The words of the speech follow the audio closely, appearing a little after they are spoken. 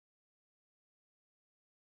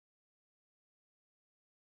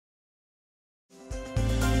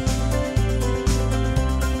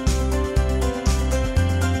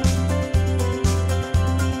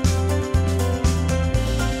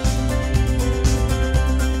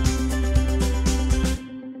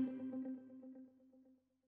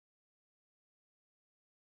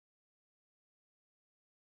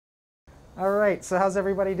All right, so how's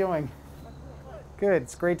everybody doing? Good.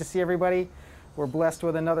 It's great to see everybody. We're blessed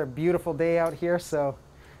with another beautiful day out here, so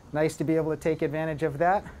nice to be able to take advantage of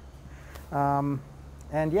that. Um,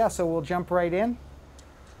 and yeah, so we'll jump right in.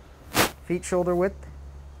 Feet shoulder width,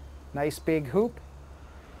 nice big hoop,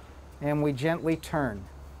 and we gently turn.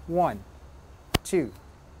 1, 2,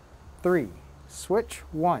 3. Switch.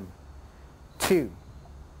 1, 2,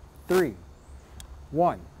 3.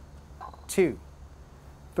 1, 2,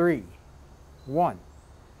 3. 1,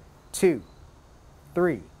 2,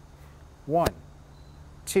 3. 1,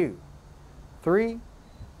 2, 3.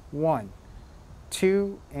 1,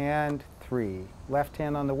 2, and 3. Left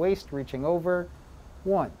hand on the waist, reaching over.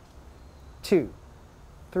 1, 2,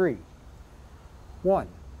 3. 1,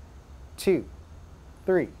 2,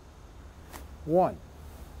 3. 1,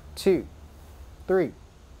 2, 3.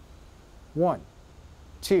 1,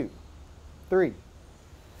 2, 3.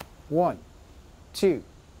 1, 2,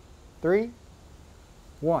 3.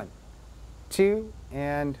 1, 2,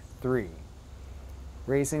 and 3.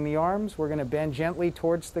 Raising the arms, we're going to bend gently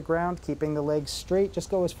towards the ground, keeping the legs straight.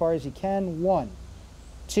 Just go as far as you can. 1,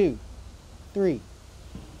 2, 3.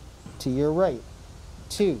 To your right.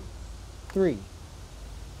 2, 3.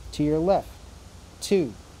 To your left.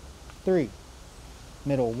 2, 3.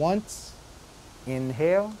 Middle once.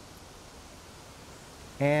 Inhale.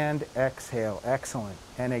 And exhale. Excellent.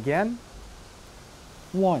 And again.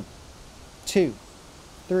 1, 2,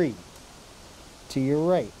 3. To your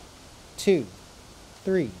right. 2,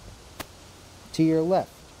 3. To your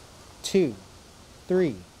left. 2,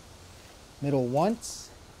 3. Middle once.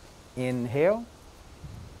 Inhale.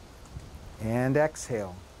 And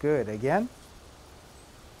exhale. Good. Again.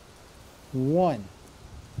 1,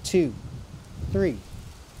 2, 3.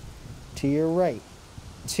 To your right.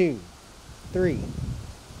 2, 3.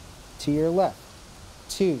 To your left.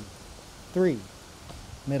 2, 3.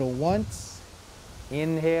 Middle once.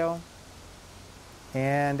 Inhale.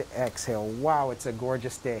 And exhale. Wow, it's a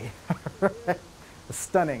gorgeous day.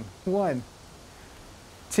 Stunning. 1,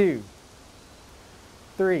 2,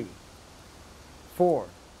 3, 4,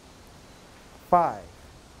 5,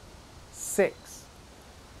 6,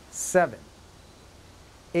 7,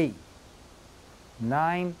 8,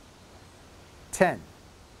 9, 10.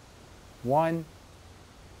 1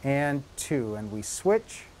 and 2. And we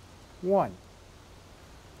switch. 1,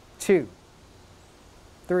 2,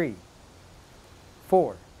 3,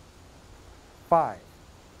 4, 5,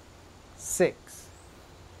 6,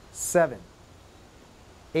 7,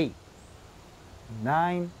 8,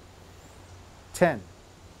 9, 10.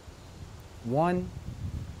 1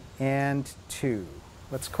 and 2.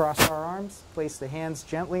 Let's cross our arms. Place the hands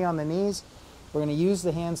gently on the knees. We're going to use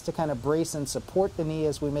the hands to kind of brace and support the knee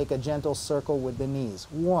as we make a gentle circle with the knees.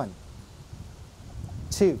 1,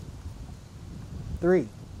 2, 3,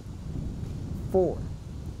 4,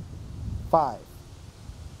 5,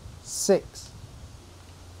 6,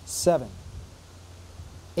 7,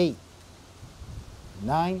 8,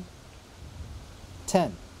 9,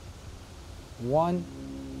 10. 1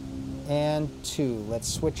 and 2. Let's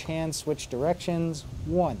switch hands, switch directions.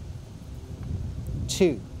 1,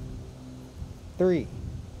 2, 3,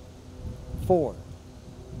 4,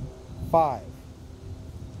 5,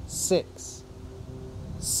 6,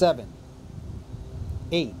 7,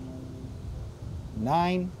 8,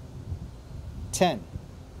 9, 10.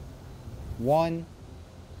 1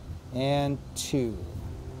 and 2.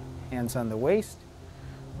 Hands on the waist.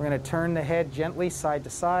 We're going to turn the head gently side to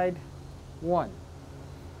side. 1,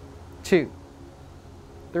 2,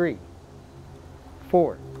 3,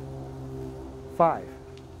 4, 5,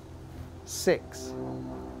 6,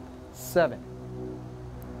 7,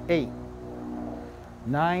 8,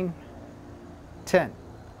 9, 10.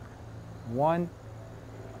 1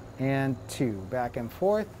 and 2. Back and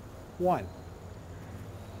forth. 1,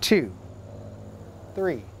 2,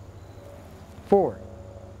 3, 4,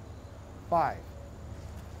 5,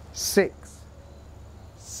 6,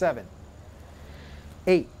 7,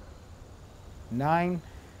 8, 9,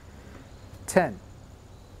 10.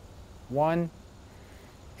 1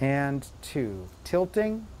 and 2.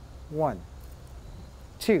 Tilting. 1,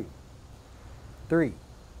 2, 3,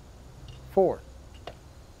 4,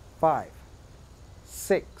 5,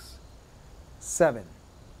 6, 7,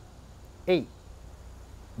 8,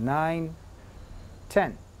 9,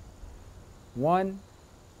 10. 1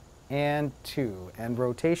 and 2. And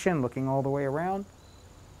rotation, looking all the way around.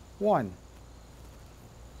 1,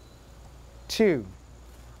 2,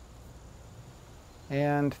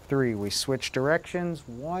 and 3. We switch directions.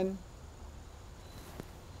 1,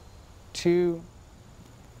 2,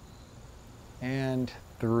 and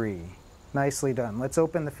 3. Nicely done. Let's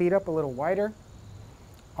open the feet up a little wider.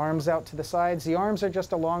 Arms out to the sides. The arms are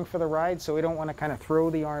just along for the ride, so we don't want to kind of throw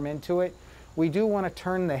the arm into it. We do want to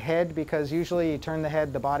turn the head, because usually you turn the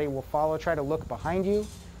head, the body will follow. Try to look behind you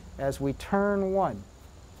as we turn. 1,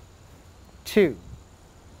 2,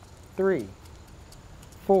 3,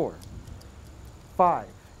 4, 5,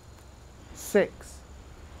 6,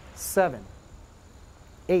 7,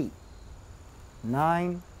 8,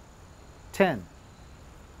 9, 10.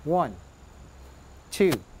 1,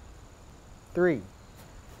 2, 3,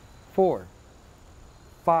 4,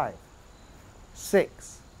 5,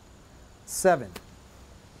 6, 7,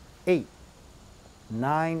 8,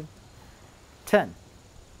 9, 10.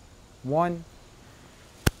 1,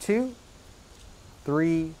 2,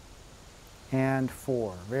 3, and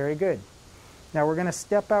 4. Very good. Now we're going to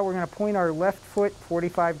step out. We're going to point our left foot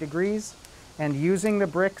 45 degrees, and using the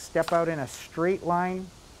brick, step out in a straight line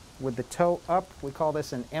with the toe up. We call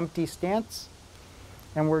this an empty stance.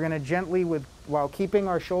 And we're going to gently, while keeping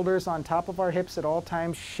our shoulders on top of our hips at all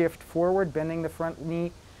times, shift forward, bending the front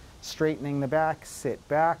knee, straightening the back, sit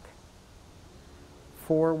back,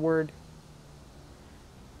 forward,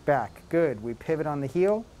 back. Good. We pivot on the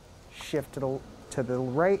heel, shift to the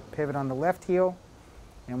right, pivot on the left heel,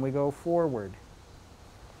 and we go forward,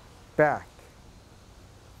 back,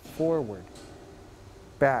 forward,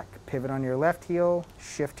 back. Pivot on your left heel,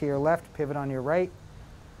 shift to your left, pivot on your right,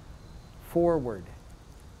 forward,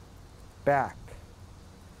 back,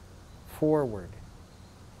 forward,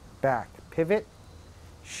 back. Pivot,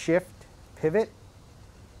 shift, pivot,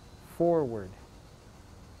 forward,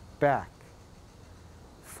 back,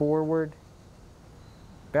 forward,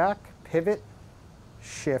 back, pivot,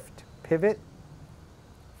 shift, pivot,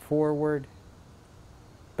 forward,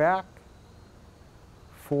 back,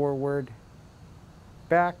 forward,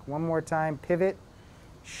 back. One more time. Pivot,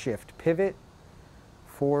 shift, pivot,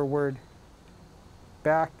 forward,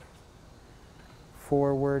 back,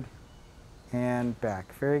 forward, and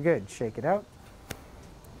back. Very good. Shake it out.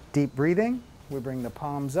 Deep breathing. We bring the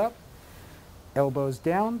palms up, elbows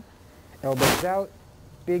down, elbows out.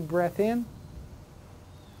 Big breath in,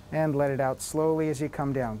 and let it out slowly as you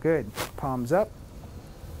come down. Good. Palms up,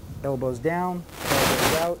 elbows down,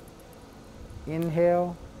 elbows out.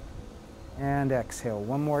 Inhale and exhale.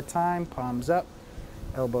 One more time. Palms up,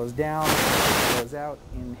 elbows down, elbows out.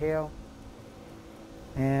 Inhale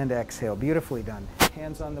and exhale. Beautifully done.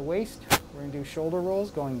 Hands on the waist. We're going to do shoulder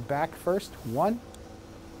rolls, going back first. 1,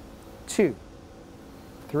 2,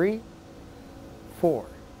 3, 4,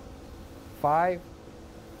 5,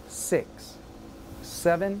 6,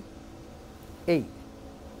 7, 8,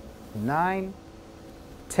 9,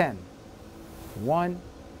 10. 1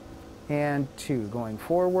 and 2. Going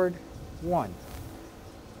forward. 1,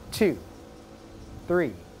 2,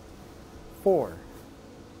 3, 4,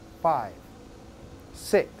 5,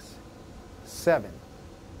 6, 7,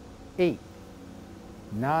 8,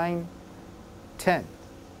 9, 10.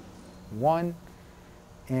 1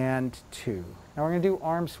 and 2. Now we're going to do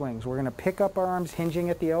arm swings. We're going to pick up our arms hinging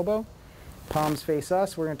at the elbow. Palms face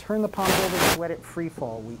us. We're going to turn the palms over and let it free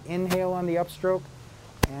fall. We inhale on the upstroke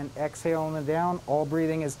and exhale on the down. All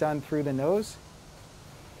breathing is done through the nose.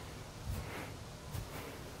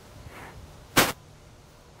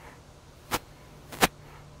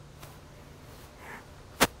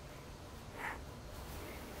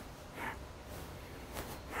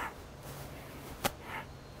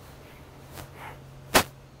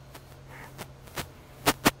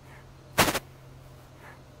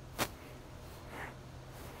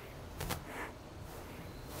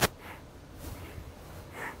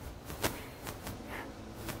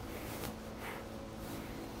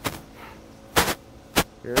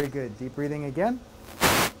 Very good. Deep breathing again.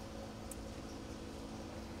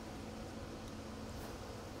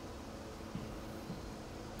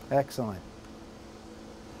 Excellent.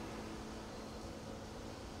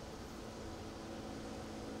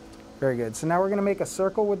 Very good. So now we're going to make a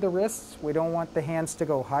circle with the wrists. We don't want the hands to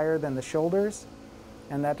go higher than the shoulders,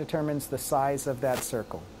 and that determines the size of that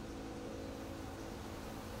circle.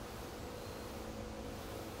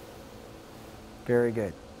 Very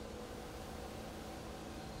good.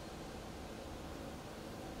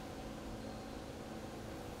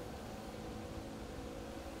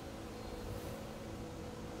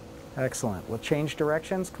 Excellent. We'll change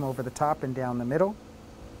directions, come over the top and down the middle.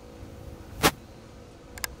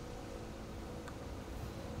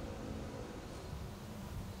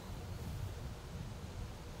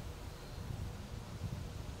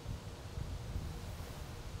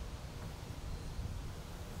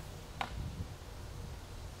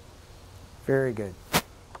 Very good.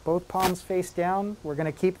 Both palms face down. We're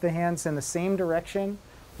going to keep the hands in the same direction.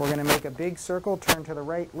 We're going to make a big circle, turn to the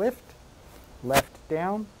right, lift, left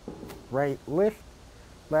down, right lift,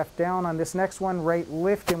 left down. On this next one, right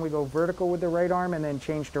lift, and we go vertical with the right arm and then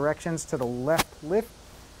change directions to the left lift,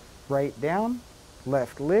 right down,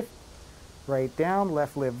 left lift, right down,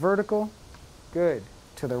 left lift vertical. Good.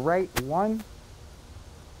 To the right, 1,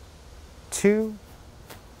 2.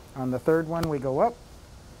 On the third one, we go up.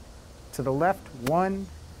 To the left, 1,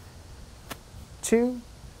 2.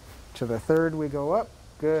 To the third, we go up.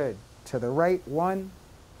 Good. To the right, 1,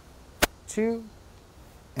 2,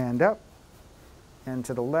 and up. And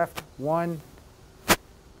to the left, 1,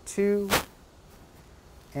 2,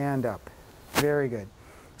 and up. Very good.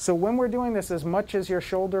 So when we're doing this, as much as your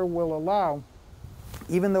shoulder will allow,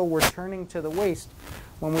 even though we're turning to the waist,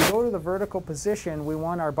 when we go to the vertical position, we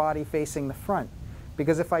want our body facing the front.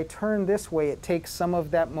 Because if I turn this way, it takes some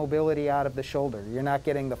of that mobility out of the shoulder. You're not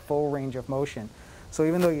getting the full range of motion. So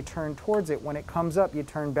even though you turn towards it, when it comes up, you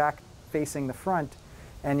turn back facing the front,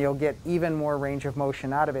 and you'll get even more range of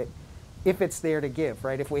motion out of it if it's there to give,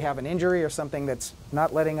 right? If we have an injury or something that's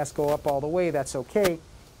not letting us go up all the way, that's okay.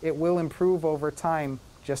 It will improve over time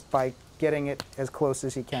just by getting it as close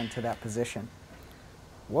as you can to that position.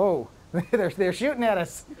 Whoa, they're shooting at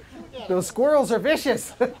us. Those squirrels are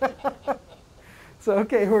vicious. So,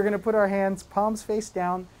 okay, we're going to put our hands palms face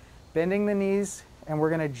down, bending the knees, and we're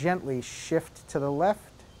going to gently shift to the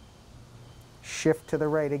left, shift to the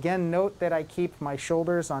right. Again, note that I keep my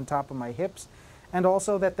shoulders on top of my hips, and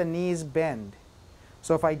also that the knees bend.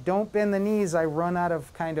 So if I don't bend the knees, I run out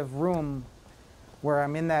of kind of room where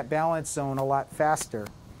I'm in that balance zone a lot faster.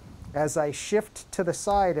 As I shift to the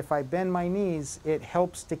side, if I bend my knees, it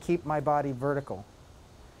helps to keep my body vertical.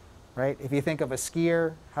 Right? If you think of a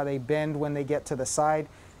skier, how they bend when they get to the side,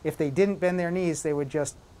 if they didn't bend their knees, they would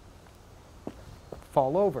just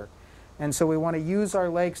fall over. And so we want to use our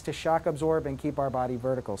legs to shock absorb and keep our body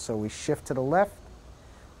vertical. So we shift to the left.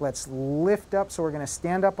 Let's lift up. So we're going to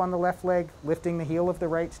stand up on the left leg, lifting the heel of the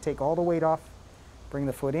right to take all the weight off. Bring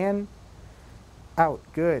the foot in, out.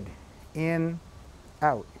 Good. In,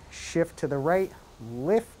 out. Shift to the right,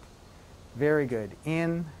 lift. Very good.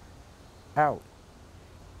 In, out.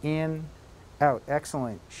 In, out.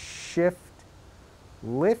 Excellent. Shift,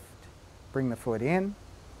 lift, bring the foot in,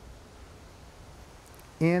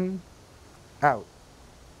 out.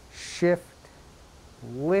 Shift,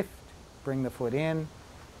 lift, bring the foot in,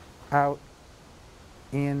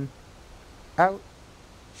 out,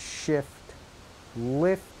 shift,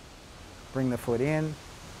 lift, bring the foot in,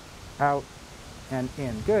 out, and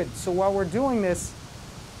in. Good. So while we're doing this,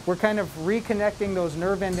 we're kind of reconnecting those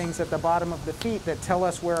nerve endings at the bottom of the feet that tell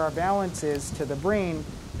us where our balance is to the brain,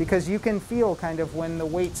 because you can feel kind of when the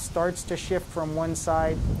weight starts to shift from one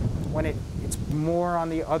side, when it's more on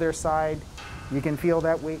the other side. You can feel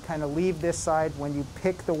that weight kind of leave this side. When you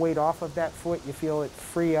pick the weight off of that foot, you feel it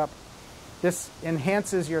free up. This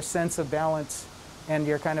enhances your sense of balance and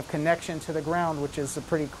your kind of connection to the ground, which is a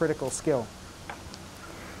pretty critical skill.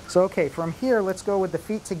 So okay, from here, let's go with the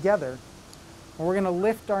feet together. And we're going to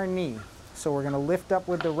lift our knee. So we're going to lift up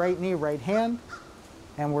with the right knee, right hand,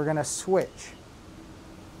 and we're going to switch.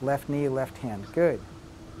 Left knee, left hand. Good.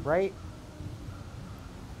 Right,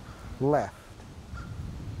 left,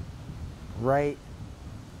 right,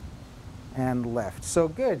 and left. So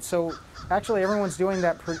good. So actually everyone's doing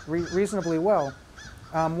that reasonably well.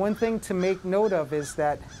 One thing to make note of is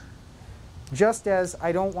that just as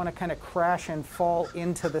I don't want to kind of crash and fall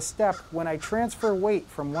into the step, when I transfer weight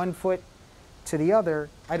from one foot to the other,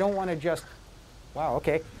 I don't want to just, wow,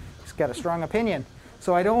 okay, he's got a strong opinion.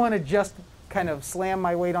 So I don't want to just kind of slam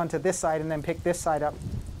my weight onto this side and then pick this side up,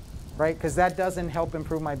 right? Because that doesn't help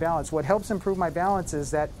improve my balance. What helps improve my balance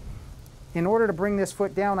is that in order to bring this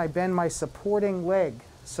foot down, I bend my supporting leg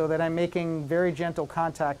so that I'm making very gentle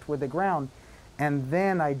contact with the ground. And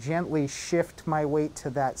then I gently shift my weight to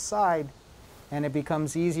that side, and it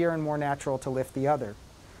becomes easier and more natural to lift the other.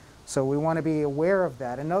 So we want to be aware of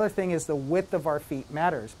that. Another thing is the width of our feet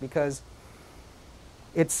matters, because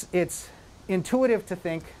it's intuitive to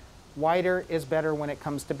think wider is better when it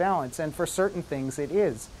comes to balance. And for certain things it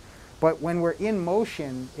is. But when we're in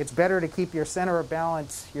motion, it's better to keep your center of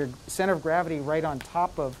balance, your center of gravity right on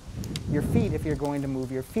top of your feet if you're going to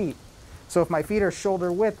move your feet. So if my feet are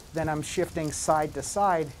shoulder width, then I'm shifting side to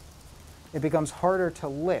side. It becomes harder to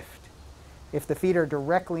lift. If the feet are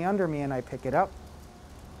directly under me and I pick it up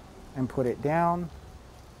and put it down,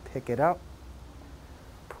 pick it up,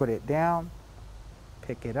 put it down,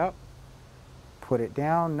 pick it up, put it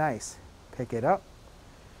down, nice. Pick it up,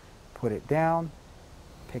 put it down,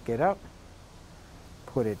 pick it up,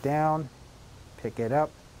 put it down, pick it up,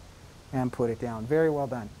 and put it down. Very well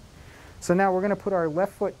done. So now we're going to put our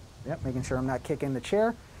left foot, making sure I'm not kicking the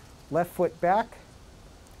chair, left foot back.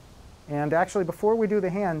 And actually, before we do the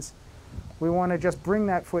hands, we want to just bring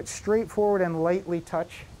that foot straight forward and lightly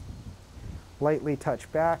touch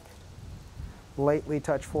back, lightly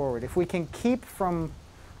touch forward. If we can keep from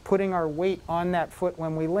putting our weight on that foot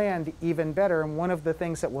when we land, even better. And one of the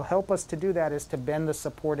things that will help us to do that is to bend the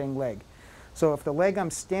supporting leg. So if the leg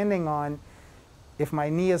I'm standing on, if my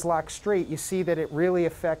knee is locked straight, you see that it really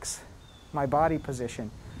affects my body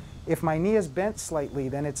position. If my knee is bent slightly,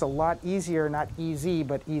 then it's a lot easier, not easy,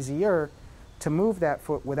 but easier to move that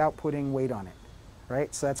foot without putting weight on it,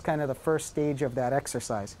 right? So that's kind of the first stage of that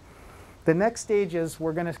exercise. The next stage is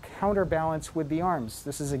we're going to counterbalance with the arms.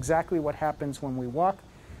 This is exactly what happens when we walk,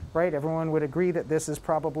 right? Everyone would agree that this is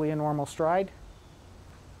probably a normal stride,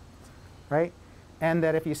 right? And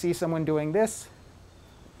that if you see someone doing this,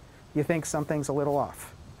 you think something's a little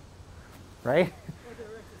off, right?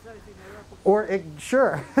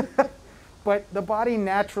 Sure. But the body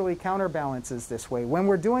naturally counterbalances this way. When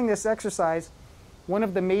we're doing this exercise, one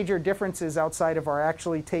of the major differences outside of our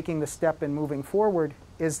actually taking the step and moving forward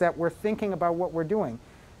is that we're thinking about what we're doing.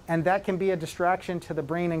 And that can be a distraction to the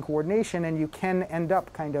brain and coordination, and you can end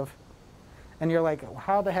up kind of, and you're like,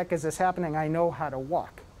 how the heck is this happening? I know how to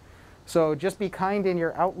walk. So just be kind in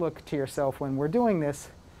your outlook to yourself when we're doing this,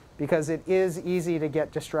 because it is easy to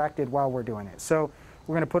get distracted while we're doing it. So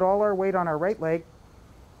we're going to put all our weight on our right leg,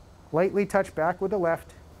 lightly touch back with the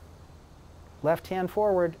left hand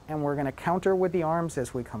forward, and we're going to counter with the arms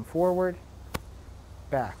as we come forward,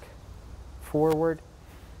 back, forward,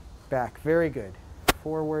 back. Very good.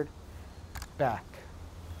 Forward, back,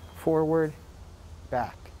 forward,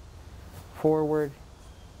 back, forward,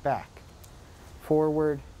 back,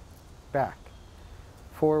 forward, back,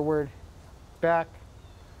 forward, back,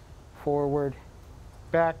 forward,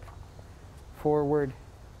 back, forward,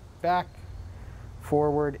 back,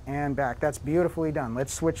 forward, and back. That's beautifully done.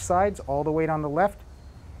 Let's switch sides. All the weight on the left.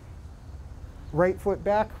 Right foot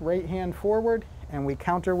back, right hand forward, and we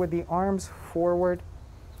counter with the arms, forward,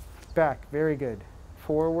 back. Very good.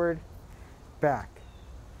 Forward, back,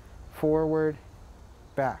 forward,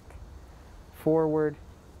 back, forward,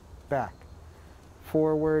 back,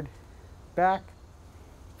 forward, back,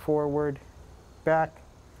 forward, back,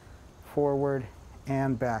 forward,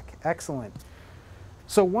 and back. Excellent.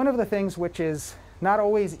 So one of the things which is not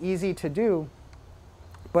always easy to do,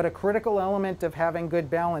 but a critical element of having good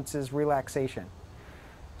balance is relaxation.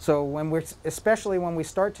 So especially when we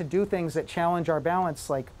start to do things that challenge our balance,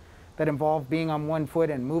 like that involve being on one foot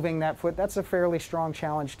and moving that foot, that's a fairly strong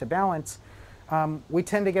challenge to balance. We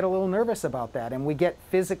tend to get a little nervous about that, and we get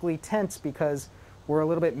physically tense because we're a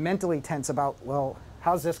little bit mentally tense about, well,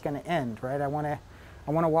 how's this going to end, right? I want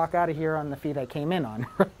to walk out of here on the feet I came in on,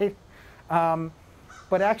 right?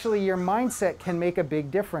 But actually, your mindset can make a big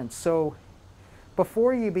difference. So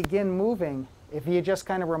before you begin moving, if you just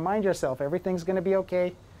kind of remind yourself, everything's going to be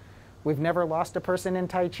okay. We've never lost a person in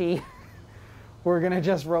Tai Chi. We're going to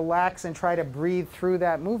just relax and try to breathe through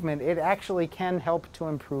that movement. It actually can help to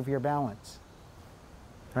improve your balance.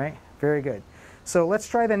 Right? Very good. So let's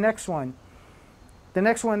try the next one. The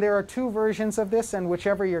next one, there are two versions of this, and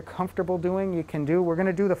whichever you're comfortable doing, you can do. We're going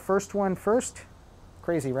to do the first one first.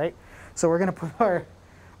 Crazy, right? So we're going to put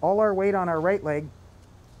all our weight on our right leg,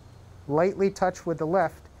 lightly touch with the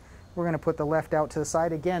left. We're going to put the left out to the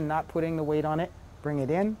side. Again, not putting the weight on it. Bring it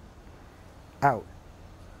in, out,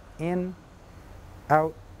 in,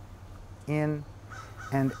 out, in,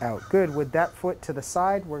 and out. Good. With that foot to the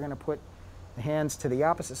side, we're going to put the hands to the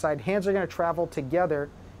opposite side. Hands are going to travel together,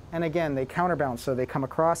 and again, they counterbalance. So they come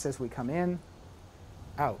across as we come in,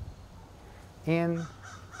 out, in,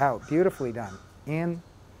 out. Beautifully done. In,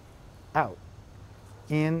 out,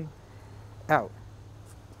 in, out,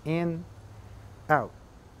 in, out,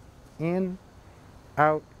 in,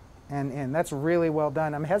 out, and in. That's really well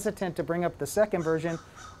done. I'm hesitant to bring up the second version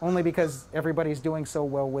only because everybody's doing so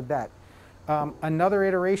well with that. Another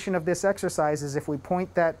iteration of this exercise is if we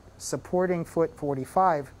point that supporting foot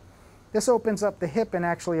 45, this opens up the hip and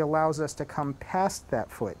actually allows us to come past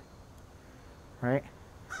that foot, right?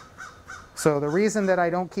 So the reason that I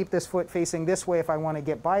don't keep this foot facing this way if I want to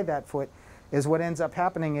get by that foot is what ends up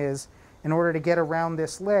happening is in order to get around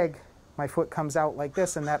this leg, my foot comes out like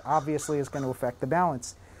this, and that obviously is going to affect the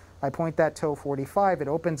balance. I point that toe 45, it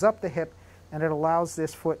opens up the hip, and it allows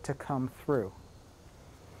this foot to come through.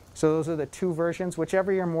 So those are the two versions.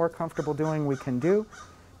 Whichever you're more comfortable doing, we can do.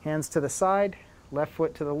 Hands to the side, left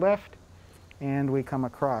foot to the left, and we come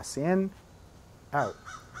across. In, out,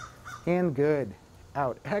 in, good,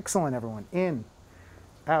 out. Excellent, everyone. In,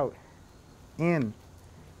 out, in,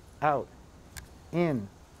 out, in,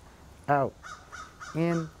 out,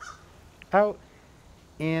 in, out,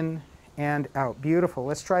 in, and out. Beautiful.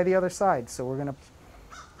 Let's try the other side. So we're going to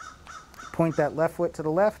point that left foot to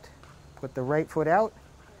the left, put the right foot out,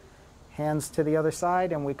 hands to the other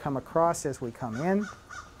side, and we come across as we come in,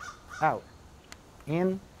 out,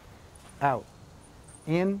 in, out,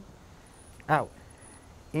 in, out,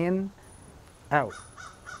 in, out,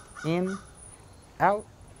 in, out,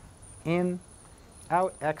 in,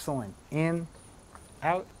 out. Excellent. In,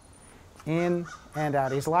 out, in, and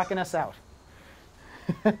out. He's locking us out.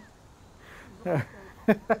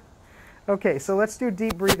 Okay, so let's do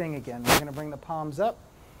deep breathing again. We're going to bring the palms up,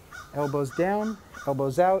 elbows down,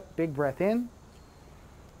 elbows out, big breath in,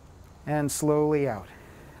 and slowly out.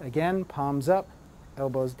 Again, palms up,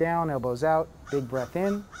 elbows down, elbows out, big breath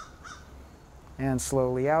in, and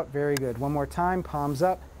slowly out. Very good. One more time, palms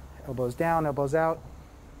up, elbows down, elbows out,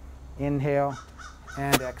 inhale,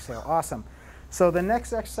 and exhale. Awesome. So the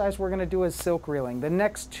next exercise we're going to do is silk reeling. The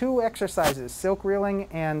next two exercises, silk reeling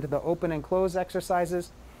and the open and close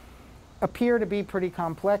exercises, appear to be pretty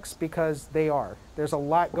complex because they are. There's a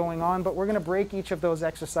lot going on, but we're going to break each of those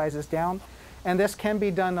exercises down. And this can be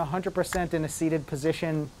done 100% in a seated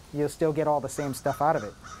position. You'll still get all the same stuff out of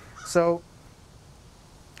it. So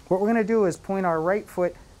what we're going to do is point our right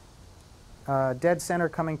foot dead center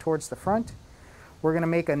coming towards the front. We're going to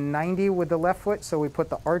make a 90 with the left foot, so we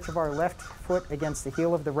put the arch of our left foot against the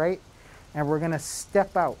heel of the right, and we're going to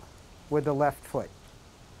step out with the left foot.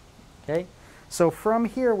 Okay? So from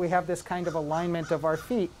here, we have this kind of alignment of our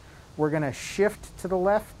feet. We're going to shift to the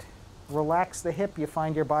left, relax the hip, you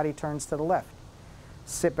find your body turns to the left.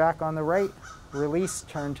 Sit back on the right, release,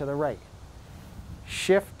 turn to the right.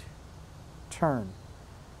 Shift, turn.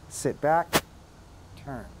 Sit back,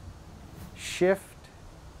 turn. Shift,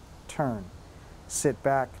 turn. Sit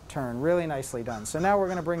back, turn. Really nicely done. So now we're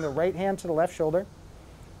going to bring the right hand to the left shoulder,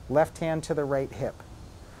 left hand to the right hip.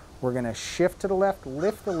 We're going to shift to the left,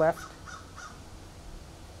 lift the left,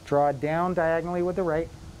 draw down diagonally with the right,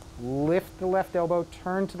 lift the left elbow,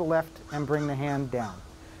 turn to the left, and bring the hand down.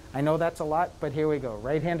 I know that's a lot, but here we go.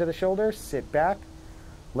 Right hand to the shoulder, sit back,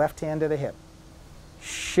 left hand to the hip.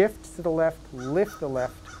 Shift to the left, lift the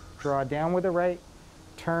left, draw down with the right,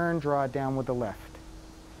 turn, draw down with the left.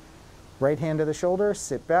 Right hand to the shoulder,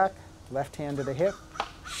 sit back, left hand to the hip,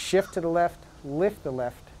 shift to the left, lift the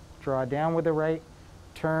left, draw down with the right,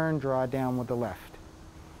 turn, draw down with the left.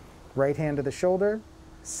 Right hand to the shoulder,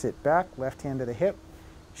 sit back, left hand to the hip,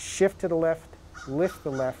 shift to the left, lift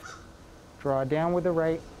the left, draw down with the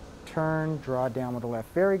right, turn, draw down with the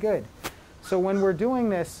left. Very good. So when we're doing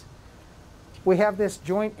this, we have this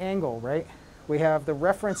joint angle, right? We have the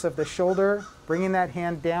reference of the shoulder, bringing that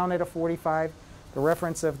hand down at a 45, the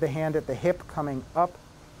reference of the hand at the hip coming up,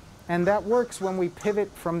 and that works when we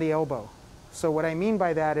pivot from the elbow. So what I mean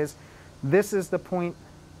by that is this is the point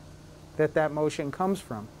that that motion comes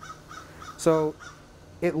from. So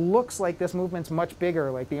it looks like this movement's much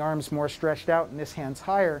bigger, like the arm's more stretched out and this hand's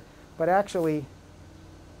higher, but actually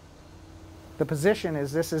the position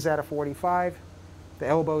is this is at a 45, the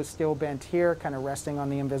elbow's still bent here, kind of resting on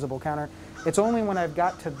the invisible counter. It's only when I've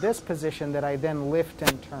got to this position that I then lift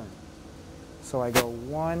and turn. So I go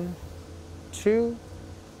 1, 2,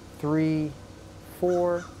 3,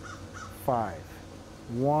 4, 5.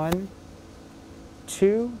 1,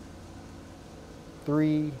 2,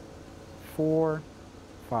 3, 4,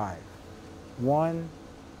 5. 1,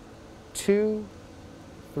 2,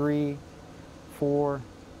 3, 4,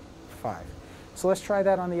 5. So let's try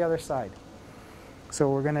that on the other side. So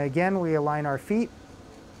we're going to, again, realign our feet.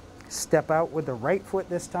 Step out with the right foot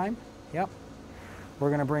this time. Yep. We're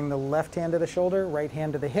going to bring the left hand to the shoulder, right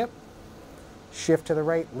hand to the hip. Shift to the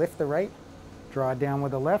right, lift the right. Draw down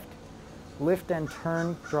with the left. Lift and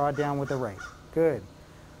turn, draw down with the right. Good.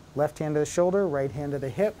 Left hand to the shoulder, right hand to the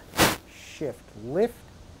hip. Shift, lift,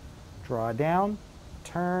 draw down,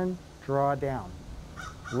 turn, draw down.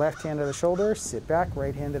 Left hand to the shoulder, sit back,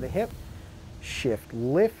 right hand to the hip. Shift,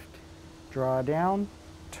 lift, draw down,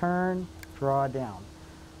 turn, draw down.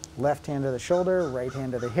 Left hand to the shoulder, right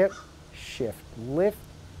hand to the hip. Shift, lift,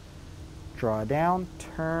 draw down,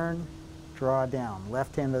 turn, draw down.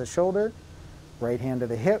 Left hand to the shoulder, right hand to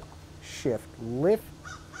the hip. Shift, lift,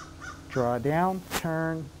 draw down,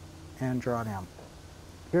 turn, and draw down.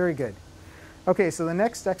 Very good. Okay, so the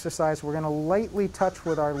next exercise, we're going to lightly touch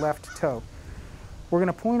with our left toe. We're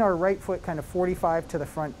going to point our right foot kind of 45 to the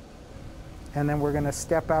front, and then we're going to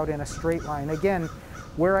step out in a straight line. Again,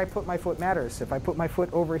 where I put my foot matters. If I put my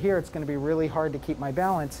foot over here, it's going to be really hard to keep my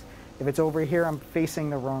balance. If it's over here, I'm facing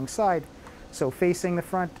the wrong side. So facing the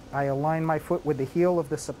front, I align my foot with the heel of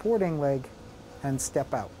the supporting leg and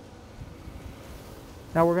step out.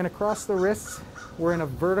 Now we're going to cross the wrists. We're in a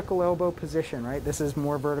vertical elbow position, right? This is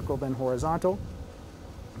more vertical than horizontal.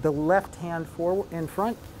 The left hand forward in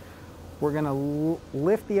front. We're going to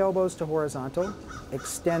lift the elbows to horizontal,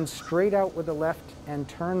 extend straight out with the left, and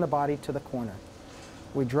turn the body to the corner.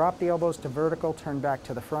 We drop the elbows to vertical, turn back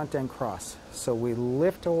to the front, and cross. So we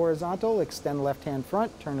lift to horizontal, extend left hand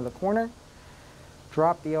front, turn to the corner,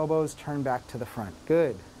 drop the elbows, turn back to the front.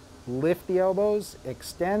 Good. Lift the elbows,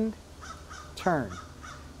 extend, turn.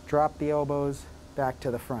 Drop the elbows back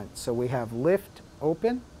to the front. So we have lift,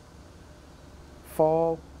 open,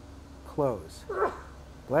 fall, close.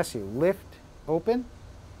 Bless you. Lift, open,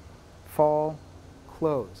 fall,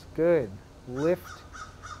 close. Good. Lift,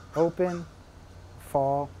 open,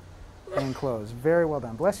 fall, and close. Very well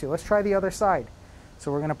done. Bless you. Let's try the other side.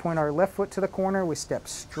 So we're going to point our left foot to the corner. We step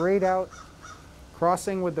straight out,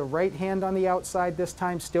 crossing with the right hand on the outside this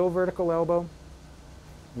time, still vertical elbow.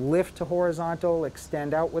 Lift to horizontal,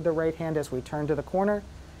 extend out with the right hand as we turn to the corner.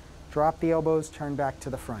 Drop the elbows, turn back to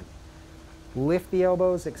the front. Lift the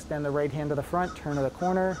elbows, extend the right hand to the front, turn to the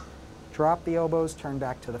corner. Drop the elbows, turn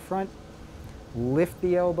back to the front. Lift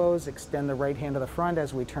the elbows, extend the right hand to the front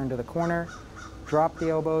as we turn to the corner. Drop the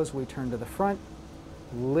elbows, we turn to the front.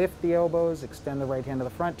 Lift the elbows, extend the right hand to the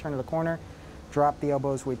front, turn to the corner. Drop the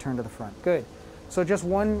elbows, we turn to the front. Good. So just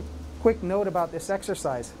one quick note about this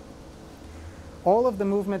exercise. All of the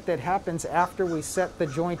movement that happens after we set the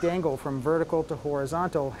joint angle from vertical to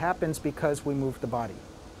horizontal happens because we move the body,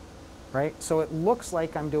 right? So it looks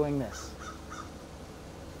like I'm doing this,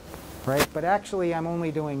 right? But actually I'm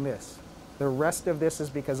only doing this. The rest of this is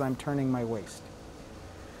because I'm turning my waist.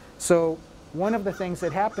 So one of the things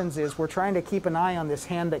that happens is we're trying to keep an eye on this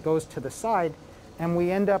hand that goes to the side, and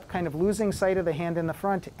we end up kind of losing sight of the hand in the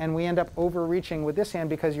front, and we end up overreaching with this hand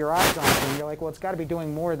because your eye's on it, and you're like, well, it's got to be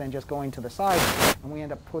doing more than just going to the side, and we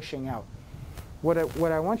end up pushing out. What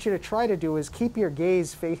I want you to try to do is keep your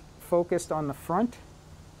gaze focused on the front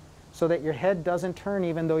so that your head doesn't turn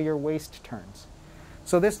even though your waist turns.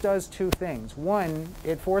 So this does two things. One,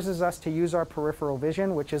 it forces us to use our peripheral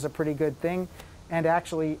vision, which is a pretty good thing, and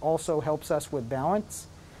actually also helps us with balance.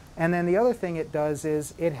 And then the other thing it does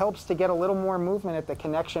is it helps to get a little more movement at the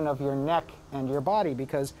connection of your neck and your body,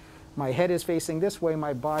 because my head is facing this way,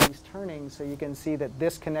 my body's turning, so you can see that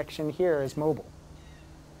this connection here is mobile.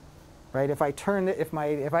 Right? If I turn it, if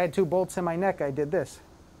I had two bolts in my neck, I did this.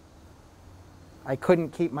 I couldn't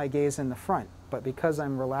keep my gaze in the front, but because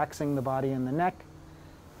I'm relaxing the body and the neck,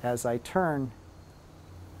 as I turn,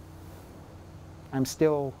 I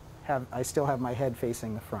still have my head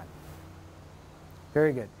facing the front.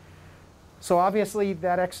 Very good. So obviously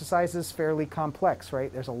that exercise is fairly complex,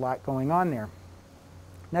 right? There's a lot going on there.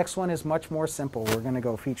 Next one is much more simple. We're going to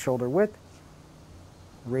go feet shoulder width,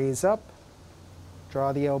 raise up,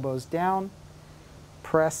 draw the elbows down,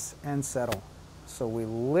 press and settle. So we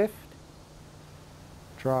lift,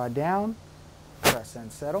 draw down, press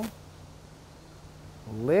and settle,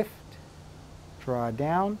 lift, draw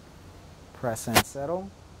down, press and settle,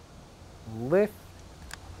 lift,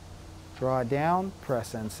 draw down,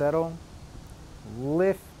 press and settle,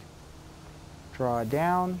 lift, draw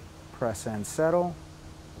down, press and settle,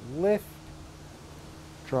 lift,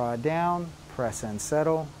 draw down, press and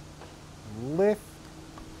settle, lift,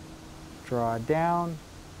 draw down,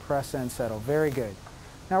 press and settle. Very good.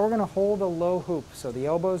 Now we're going to hold a low hoop. So the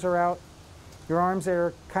elbows are out. Your arms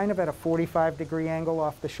are kind of at a 45-degree angle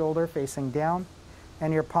off the shoulder facing down,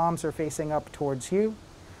 and your palms are facing up towards you.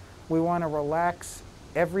 We want to relax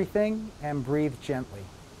everything and breathe gently.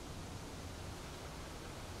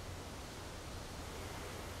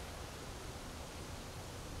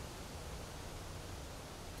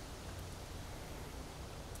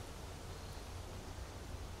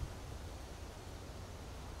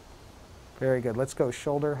 Very good. Let's go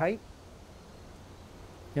shoulder height.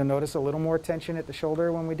 You'll notice a little more tension at the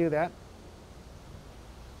shoulder when we do that.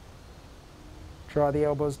 Draw the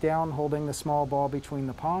elbows down, holding the small ball between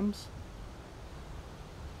the palms.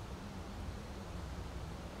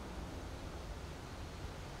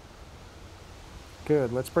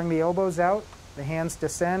 Good. Let's bring the elbows out. The hands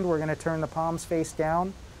descend. We're going to turn the palms face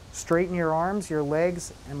down. Straighten your arms, your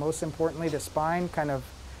legs, and most importantly the spine, kind of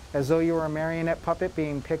as though you were a marionette puppet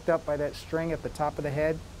being picked up by that string at the top of the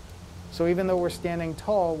head. So even though we're standing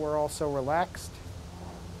tall, we're also relaxed.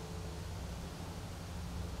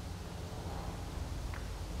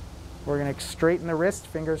 We're going to straighten the wrist,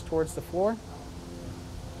 fingers towards the floor.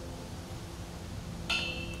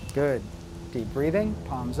 Good. Deep breathing,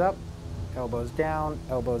 palms up, elbows down,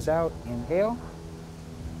 elbows out. Inhale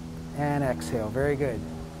and exhale. Very good.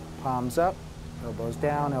 Palms up, elbows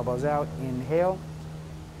down, elbows out. Inhale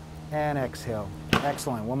and exhale.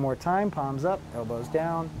 Excellent. One more time. Palms up, elbows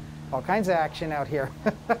down. All kinds of action out here.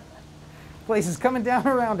 Place is coming down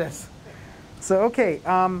around us. So, okay,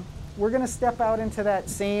 we're going to step out into that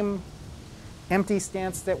same empty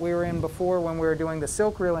stance that we were in before when we were doing the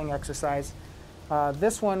silk reeling exercise.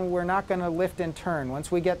 This one, we're not going to lift and turn.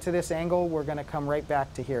 Once we get to this angle, we're going to come right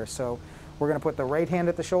back to here. So we're going to put the right hand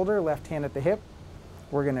at the shoulder, left hand at the hip.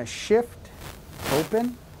 We're going to shift,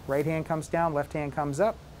 open. Right hand comes down, left hand comes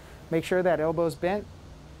up. Make sure that elbow's bent.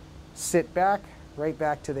 Sit back, right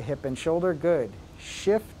back to the hip and shoulder. Good.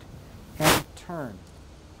 Shift and turn.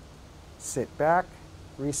 Sit back,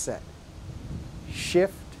 reset.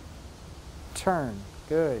 Shift, turn.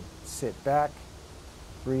 Good. Sit back,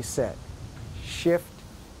 reset. Shift,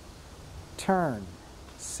 turn.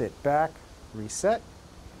 Sit back, reset.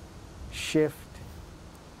 Shift,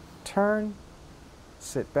 turn.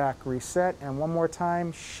 Sit back, reset. And one more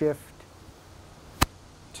time. Shift,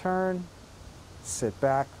 turn, sit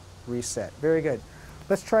back, reset. Very good.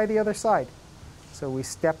 Let's try the other side. So we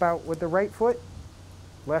step out with the right foot,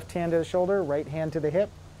 left hand to the shoulder, right hand to the hip.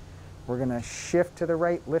 We're going to shift to the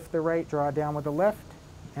right, lift the right, draw down with the left,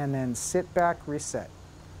 and then sit back, reset.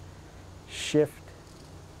 Shift,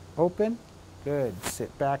 open. Good.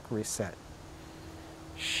 Sit back, reset.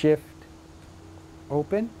 Shift,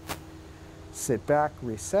 open. Sit back,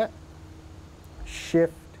 reset.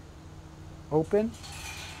 Shift, open.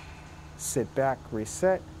 Sit back,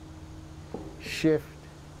 reset. Shift,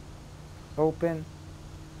 open.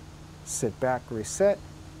 Sit back, reset.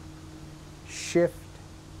 Shift,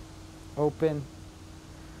 open.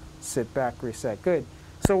 Sit back, reset. Good.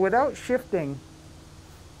 So without shifting,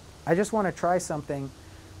 I just want to try something.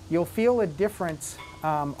 You'll feel a difference.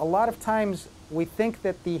 A lot of times we think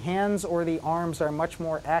that the hands or the arms are much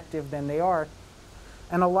more active than they are.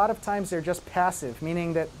 And a lot of times they're just passive,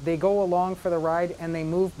 meaning that they go along for the ride and they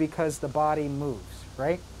move because the body moves,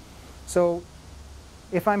 right? So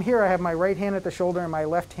if I'm here, I have my right hand at the shoulder and my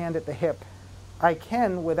left hand at the hip. I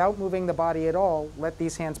can, without moving the body at all, let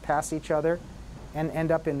these hands pass each other and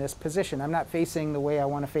end up in this position. I'm not facing the way I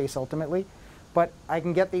want to face ultimately, but I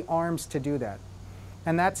can get the arms to do that.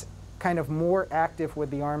 And that's kind of more active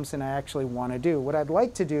with the arms than I actually want to do. What I'd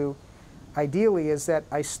like to do ideally is that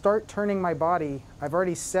I start turning my body. I've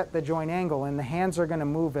already set the joint angle and the hands are going to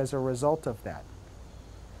move as a result of that.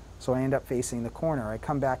 So I end up facing the corner. I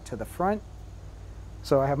come back to the front.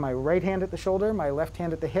 So I have my right hand at the shoulder, my left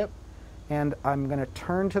hand at the hip, and I'm going to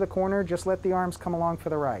turn to the corner. Just let the arms come along for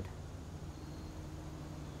the ride.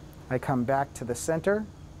 I come back to the center.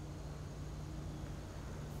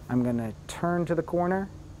 I'm going to turn to the corner,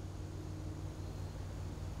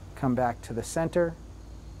 come back to the center.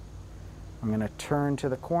 I'm going to turn to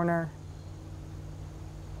the corner,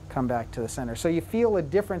 come back to the center. So you feel a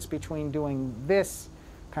difference between doing this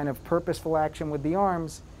kind of purposeful action with the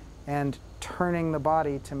arms and turning the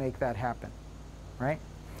body to make that happen, right?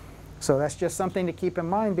 So that's just something to keep in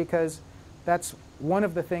mind, because that's one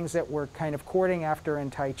of the things that we're kind of courting after in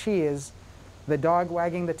Tai Chi is the dog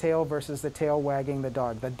wagging the tail versus the tail wagging the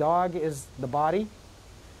dog. The dog is the body,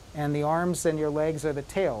 and the arms and your legs are the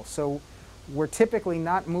tail. So we're typically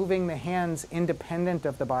not moving the hands independent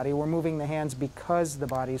of the body. We're moving the hands because the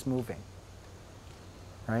body's moving,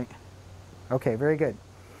 right? Okay, very good.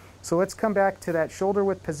 So let's come back to that shoulder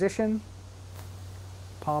width position,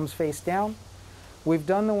 palms face down. We've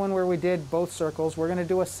done the one where we did both circles. We're going to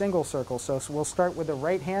do a single circle. So we'll start with the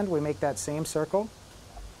right hand. We make that same circle.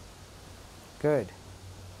 Good.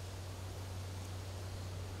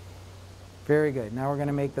 Very good. Now we're going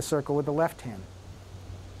to make the circle with the left hand.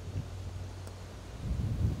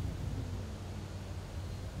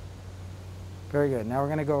 Very good. Now we're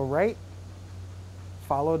going to go right,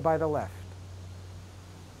 followed by the left,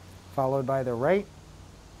 followed by the right,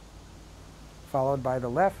 followed by the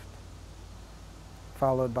left,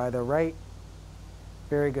 followed by the right.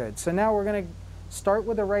 Very good. So now we're going to start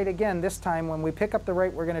with the right again. This time when we pick up the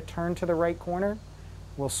right, we're going to turn to the right corner.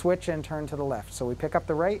 We'll switch and turn to the left. So we pick up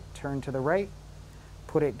the right, turn to the right,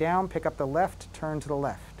 put it down, pick up the left, turn to the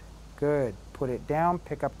left. Good. Put it down,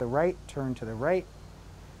 pick up the right, turn to the right.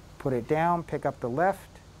 Put it down, pick up the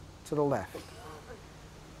left, to the left.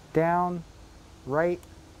 Down, right,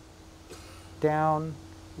 down,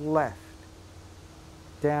 left.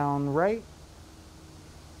 Down, right,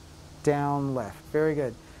 down, left. Very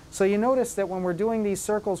good. So you notice that when we're doing these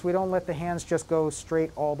circles, we don't let the hands just go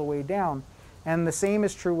straight all the way down. And the same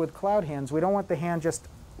is true with cloud hands. We don't want the hand just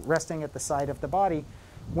resting at the side of the body.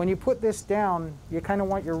 When you put this down, you kind of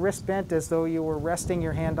want your wrist bent as though you were resting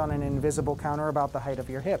your hand on an invisible counter about the height of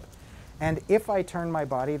your hip. And if I turn my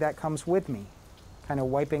body, that comes with me, kind of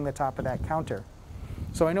wiping the top of that counter.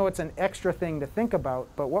 So I know it's an extra thing to think about,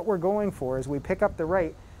 but what we're going for is we pick up the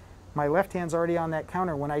right. My left hand's already on that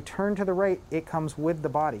counter. When I turn to the right, it comes with the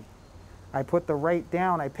body. I put the right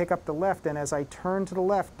down, I pick up the left, and as I turn to the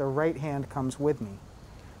left, the right hand comes with me.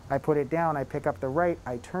 I put it down, I pick up the right,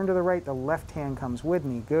 I turn to the right, the left hand comes with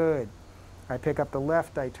me. Good. I pick up the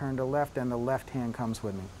left, I turn to left, and the left hand comes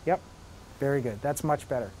with me. Yep, very good. That's much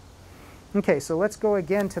better. Okay, so let's go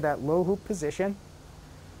again to that low hoop position.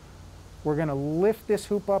 We're going to lift this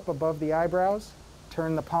hoop up above the eyebrows,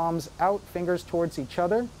 turn the palms out, fingers towards each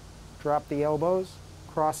other, drop the elbows,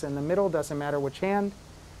 cross in the middle, doesn't matter which hand,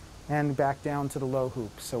 and back down to the low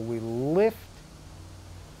hoop. So we lift,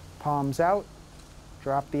 palms out,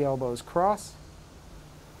 drop the elbows, cross,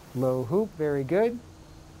 low hoop, very good.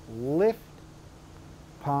 Lift,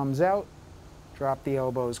 palms out, drop the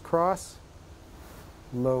elbows, cross,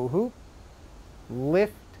 low hoop,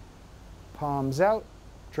 lift, palms out,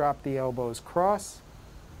 drop the elbows, cross,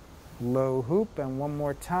 low hoop, and one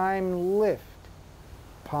more time, lift,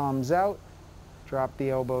 palms out, drop the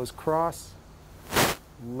elbows, cross,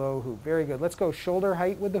 low hoop. Very good. Let's go shoulder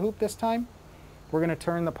height with the hoop this time. We're going to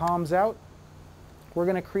turn the palms out. We're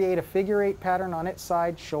going to create a figure 8 pattern on its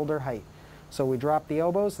side, shoulder height. So we drop the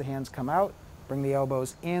elbows, the hands come out, bring the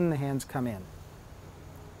elbows in, the hands come in.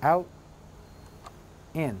 Out,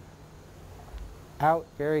 in, out,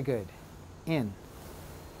 very good. In,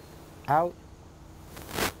 out,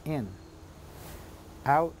 in,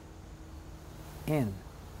 out, in,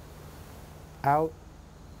 out,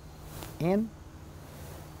 in,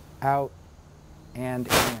 out, and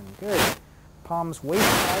in. Good. Palms waist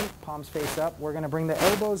high, palms face up. We're going to bring the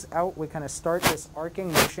elbows out. We kind of start this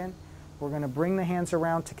arcing motion. We're going to bring the hands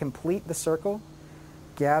around to complete the circle.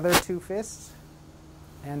 Gather 2 fists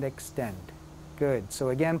and extend. Good. So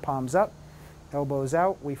again, palms up, elbows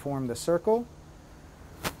out. We form the circle.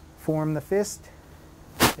 Form the fist,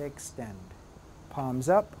 extend. Palms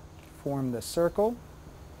up, form the circle,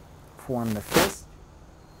 form the fist,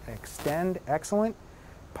 extend. Excellent.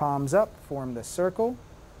 Palms up, form the circle,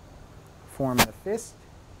 form the fist,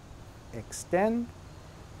 extend.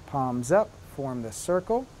 Palms up, form the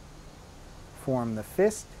circle, form the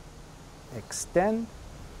fist, extend.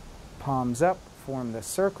 Palms up, form the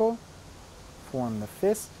circle, form the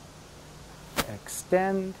fist,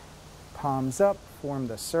 extend. Palms up, form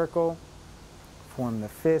the circle, form the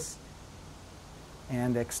fist,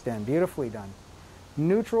 and extend. Beautifully done.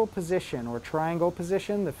 Neutral position or triangle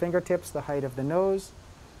position, the fingertips the height of the nose.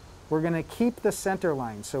 We're going to keep the center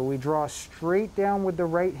line. So we draw straight down with the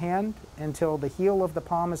right hand until the heel of the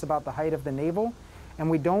palm is about the height of the navel. And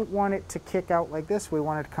we don't want it to kick out like this. We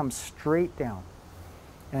want it to come straight down.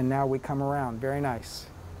 And now we come around. Very nice.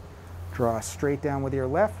 Draw straight down with your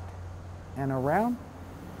left and around.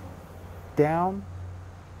 Down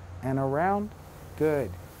and around. Good.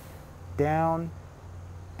 Down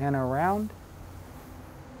and around.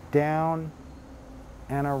 Down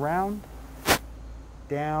and around.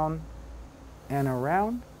 Down and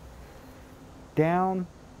around. Down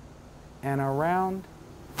and around.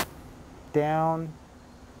 Down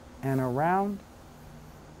and around.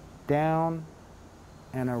 Down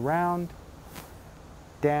and around.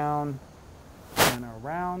 Down and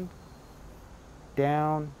around.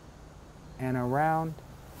 Down and around,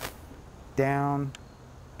 down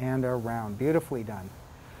and around. Beautifully done.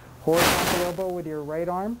 Horizontal elbow with your right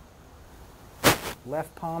arm.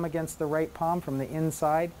 Left palm against the right palm from the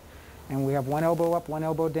inside. And we have one elbow up, one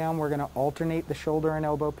elbow down. We're going to alternate the shoulder and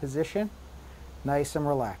elbow position. Nice and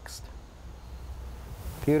relaxed.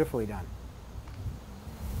 Beautifully done.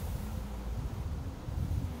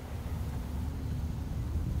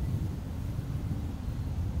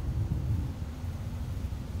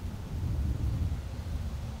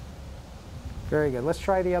 Very good. Let's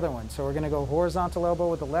try the other one. So we're going to go horizontal elbow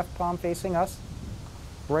with the left palm facing us,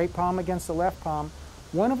 right palm against the left palm.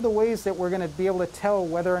 One of the ways that we're going to be able to tell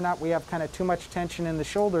whether or not we have kind of too much tension in the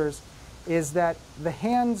shoulders is that the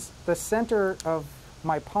hands, the center of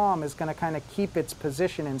my palm is going to kind of keep its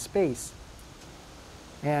position in space.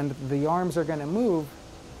 And the arms are going to move,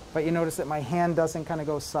 but you notice that my hand doesn't kind of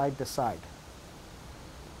go side to side.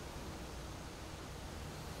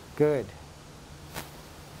 Good.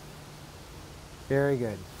 Very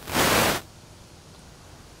good.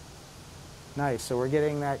 Nice. So we're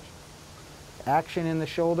getting that action in the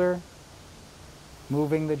shoulder,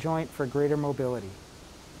 moving the joint for greater mobility.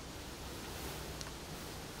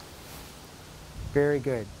 Very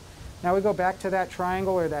good. Now we go back to that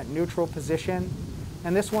triangle or that neutral position,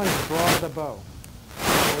 and this one is draw the bow.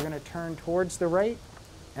 So we're going to turn towards the right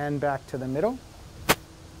and back to the middle,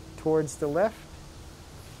 towards the left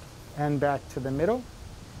and back to the middle,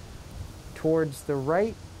 towards the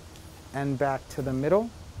right and back to the middle,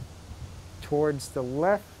 towards the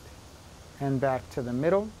left and back to the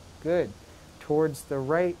middle. Good. Towards the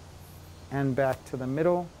right and back to the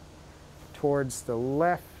middle, towards the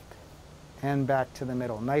left and back to the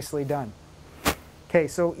middle. Nicely done. Okay,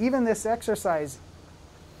 so even this exercise,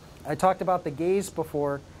 I talked about the gaze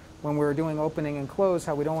before when we were doing opening and close,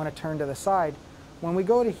 how we don't want to turn to the side. When we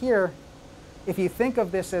go to here, if you think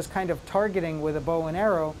of this as kind of targeting with a bow and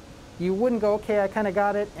arrow, you wouldn't go, okay, I kind of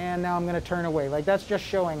got it, and now I'm going to turn away. Like, that's just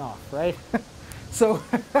showing off, right? So,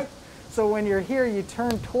 so when you're here, you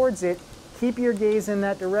turn towards it, keep your gaze in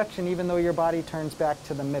that direction, even though your body turns back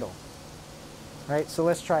to the middle. Right? So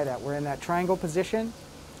let's try that. We're in that triangle position.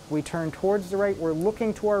 We turn towards the right. We're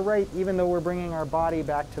looking to our right, even though we're bringing our body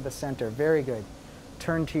back to the center. Very good.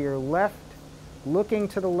 Turn to your left, looking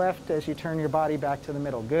to the left as you turn your body back to the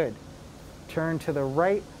middle. Good. Turn to the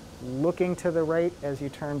right, looking to the right as you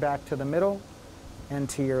turn back to the middle, and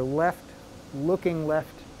to your left, looking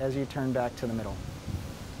left as you turn back to the middle.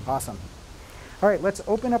 Awesome. All right, let's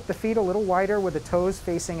open up the feet a little wider with the toes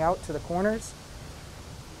facing out to the corners.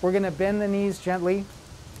 We're going to bend the knees gently.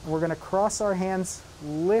 We're going to cross our hands,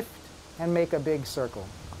 lift, and make a big circle.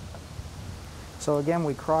 So again,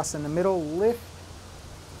 we cross in the middle, lift,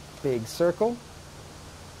 big circle,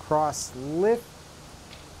 cross, lift,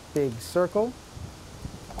 big circle,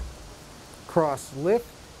 cross, lift,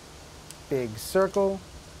 big circle,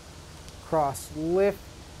 cross, lift,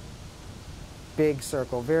 big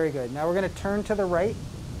circle. Very good. Now we're going to turn to the right,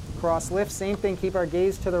 cross, lift, same thing, keep our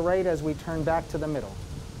gaze to the right as we turn back to the middle.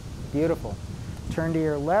 Beautiful. Turn to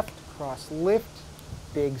your left, cross, lift,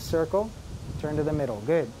 big circle, turn to the middle.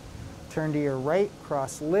 Good. Turn to your right,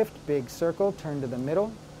 cross, lift, big circle, turn to the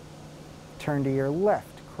middle. Turn to your left,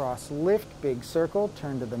 cross, lift, big circle,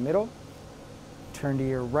 turn to the middle. Turn to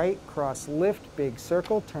your right, cross, lift, big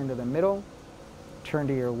circle, turn to the middle. Turn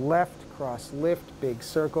to your left, cross, lift, big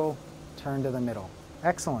circle, turn to the middle.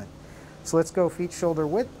 Excellent. So let's go feet shoulder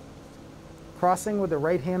width. Crossing with the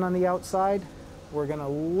right hand on the outside. We're going to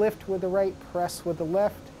lift with the right, press with the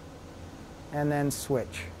left, and then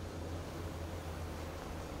switch.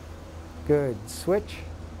 Good. Switch.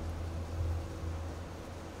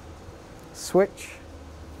 Switch.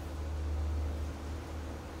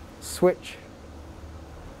 Switch.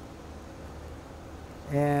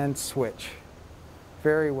 And switch.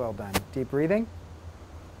 Very well done. Deep breathing.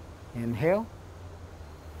 Inhale.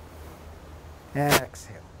 And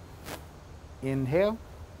exhale. Inhale.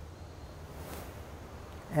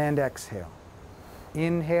 And exhale.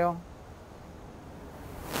 Inhale.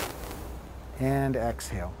 And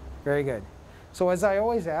exhale. Very good. So as I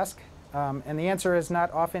always ask, and the answer is not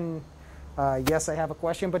often, yes, I have a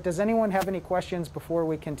question, but does anyone have any questions before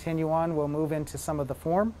we continue on? We'll move into some of the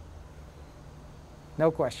form. No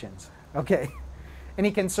questions. Okay.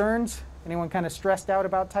 Any concerns? Anyone kind of stressed out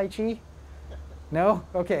about Tai Chi? No?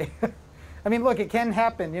 Okay. I mean, look, it can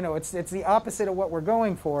happen. You know, it's the opposite of what we're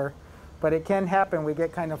going for, but it can happen. We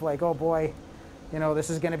get kind of like, oh boy, you know,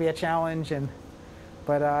 this is going to be a challenge.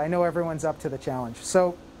 But I know everyone's up to the challenge.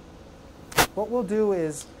 So what we'll do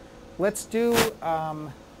is, let's do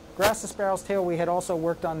grass the sparrow's tail. We had also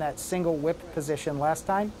worked on that single whip position last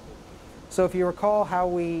time. So if you recall how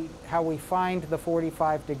we find the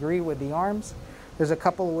 45 degree with the arms, there's a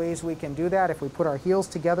couple of ways we can do that. If we put our heels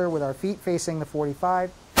together with our feet facing the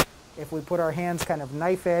 45, if we put our hands kind of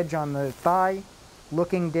knife edge on the thigh,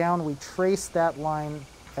 looking down, we trace that line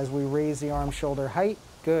as we raise the arm shoulder height.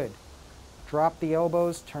 Good. Drop the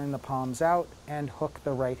elbows, turn the palms out, and hook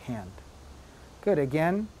the right hand. Good.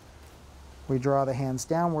 Again, we draw the hands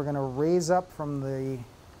down. We're going to raise up from the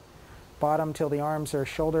bottom till the arms are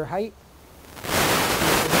shoulder height.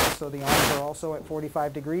 So the arms are also at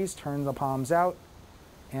 45 degrees. Turn the palms out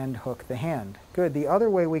and hook the hand. Good. The other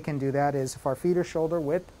way we can do that is, if our feet are shoulder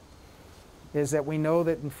width, is that we know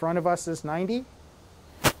that in front of us is 90,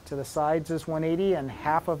 to the sides is 180, and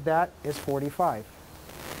half of that is 45.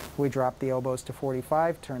 We drop the elbows to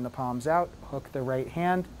 45, turn the palms out, hook the right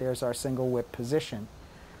hand. There's our single whip position.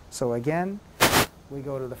 So again, we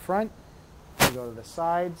go to the front, we go to the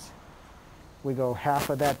sides, we go half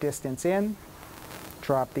of that distance in,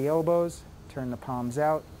 drop the elbows, turn the palms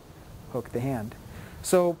out, hook the hand.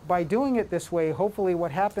 So by doing it this way, hopefully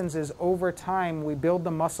what happens is over time we build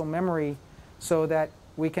the muscle memory so that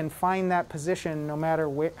we can find that position no matter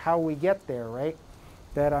how we get there, right?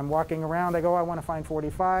 That I'm walking around, I go, I want to find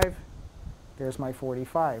 45. There's my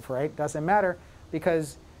 45, right? Doesn't matter,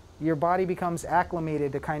 because your body becomes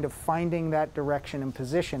acclimated to kind of finding that direction and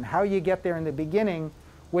position. How you get there in the beginning,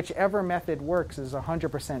 whichever method works, is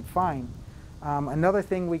 100% fine. Another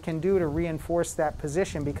thing we can do to reinforce that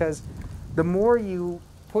position, because the more you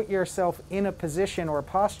put yourself in a position or a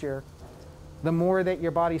posture, the more that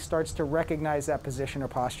your body starts to recognize that position or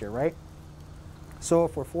posture, right? So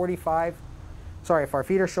if we're 45, sorry, if our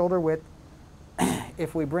feet are shoulder width,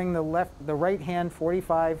 if we bring the right hand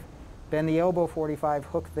 45, bend the elbow 45,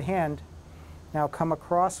 hook the hand, now come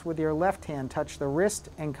across with your left hand, touch the wrist,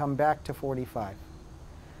 and come back to 45.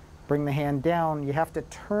 Bring the hand down. You have to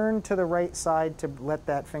turn to the right side to let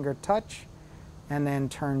that finger touch, and then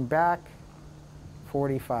turn back,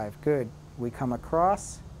 45. Good. We come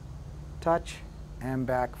across, touch, and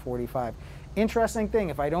back, 45. Interesting thing,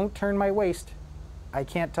 if I don't turn my waist, I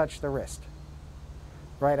can't touch the wrist.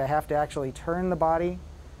 Right? I have to actually turn the body.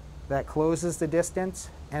 That closes the distance.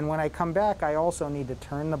 And when I come back, I also need to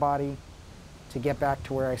turn the body to get back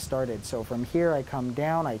to where I started. So from here, I come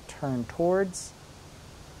down, I turn towards,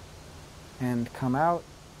 and come out,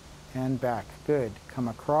 and back. Good. Come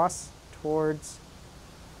across, towards,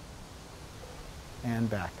 and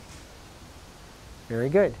back. Very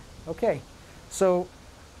good. Okay. So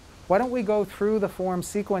why don't we go through the form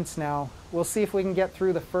sequence now. We'll see if we can get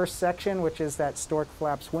through the first section, which is that stork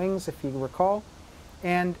flaps wings, if you recall.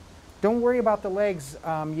 And don't worry about the legs.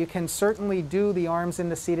 You can certainly do the arms in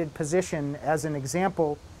the seated position. As an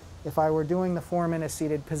example, if I were doing the form in a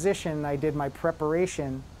seated position, I did my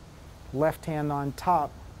preparation, left hand on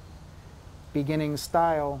top, beginning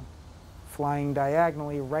style, flying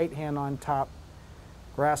diagonally, right hand on top,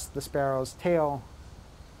 grasp the sparrow's tail,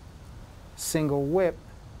 single whip,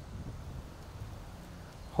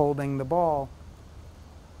 holding the ball,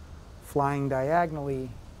 flying diagonally,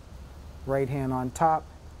 right hand on top,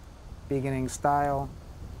 beginning style,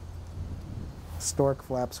 stork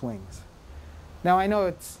flaps wings. Now I know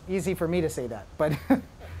it's easy for me to say that, but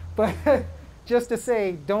but just to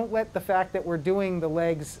say, don't let the fact that we're doing the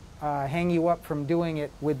legs hang you up from doing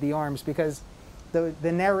it with the arms, because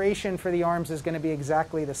the narration for the arms is going to be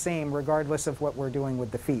exactly the same regardless of what we're doing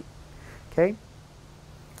with the feet. Okay?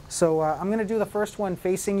 So I'm going to do the first one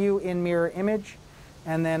facing you in mirror image,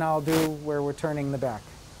 and then I'll do where we're turning the back.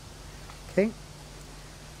 Okay?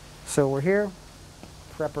 So we're here,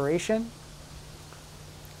 preparation.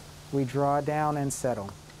 We draw down and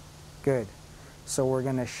settle. Good. So we're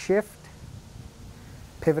going to shift,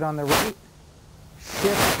 pivot on the right,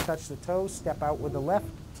 shift, touch the toes, step out with the left,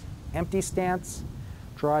 empty stance,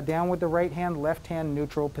 draw down with the right hand, left hand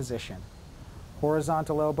neutral position.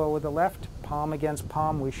 Horizontal elbow with the left, palm against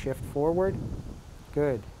palm, we shift forward.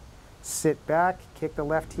 Good. Sit back, kick the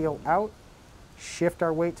left heel out, shift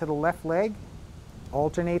our weight to the left leg,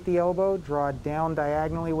 alternate the elbow, draw down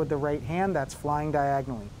diagonally with the right hand, that's flying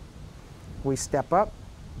diagonally. We step up,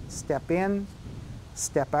 step in,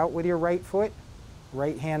 step out with your right foot,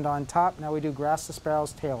 right hand on top. Now we do grasp the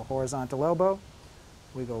sparrow's tail, horizontal elbow.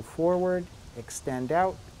 We go forward, extend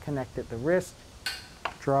out, connect at the wrist,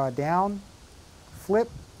 draw down, flip,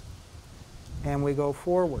 and we go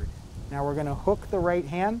forward. Now we're going to hook the right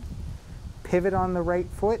hand, pivot on the right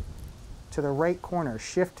foot to the right corner,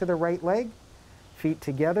 shift to the right leg, feet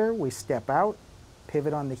together, we step out,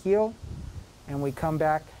 pivot on the heel, and we come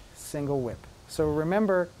back, single whip. So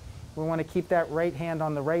remember, we want to keep that right hand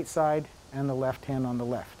on the right side and the left hand on the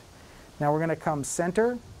left. Now we're going to come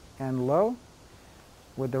center and low.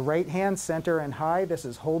 With the right hand, center and high, this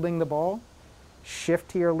is holding the ball. Shift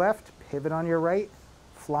to your left, pivot on your right,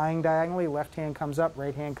 flying diagonally, left hand comes up,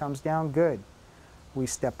 right hand comes down, good. We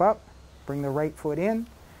step up, bring the right foot in,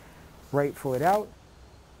 right foot out,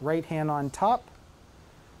 right hand on top,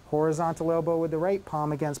 horizontal elbow with the right,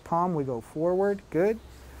 palm against palm, we go forward, good.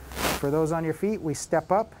 For those on your feet, we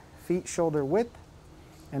step up, feet shoulder width,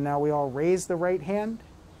 and now we all raise the right hand,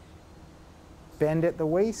 bend at the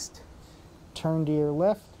waist, turn to your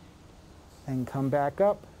left, and come back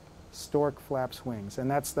up, stork flaps wings. And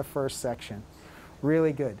that's the first section.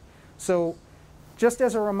 Really good. So just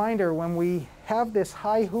as a reminder, when we have this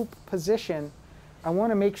high hoop position, I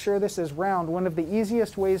want to make sure this is round. One of the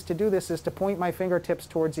easiest ways to do this is to point my fingertips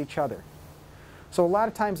towards each other. So a lot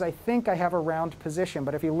of times I think I have a round position,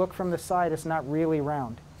 but if you look from the side, it's not really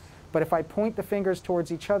round. But if I point the fingers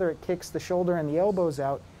towards each other, it kicks the shoulder and the elbows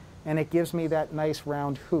out, and it gives me that nice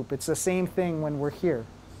round hoop. It's the same thing when we're here.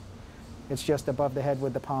 It's just above the head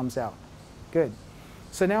with the palms out. Good.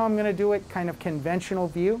 So now I'm going to do it kind of conventional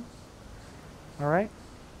view. All right?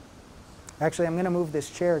 Actually, I'm going to move this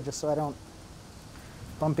chair just so I don't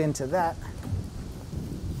bump into that.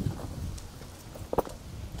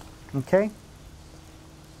 Okay?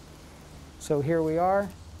 So here we are,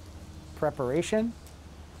 preparation,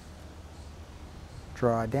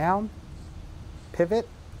 draw down, pivot,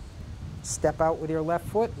 step out with your left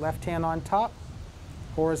foot, left hand on top,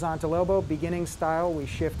 horizontal elbow, beginning style, we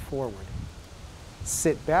shift forward.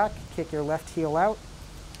 Sit back, kick your left heel out,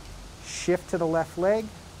 shift to the left leg,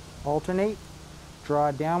 alternate,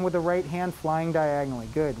 draw down with the right hand, flying diagonally.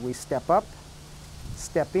 Good. We step up,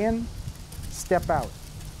 step in, step out.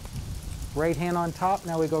 Right hand on top.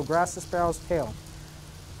 Now we go grass the sparrow's tail.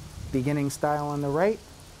 Beginning style on the right.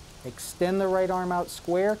 Extend the right arm out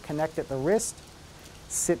square, connect at the wrist.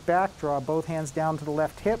 Sit back, draw both hands down to the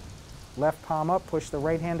left hip. Left palm up, push the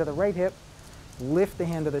right hand to the right hip. Lift the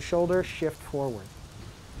hand to the shoulder, shift forward.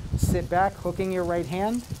 Sit back, hooking your right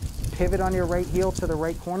hand. Pivot on your right heel to the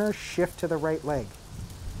right corner, shift to the right leg.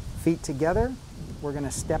 Feet together. We're going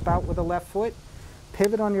to step out with the left foot.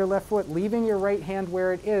 Pivot on your left foot, leaving your right hand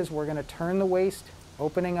where it is. We're going to turn the waist,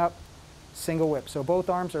 opening up, single whip. So both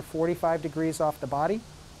arms are 45 degrees off the body.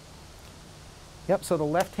 Yep, so the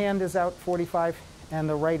left hand is out 45 and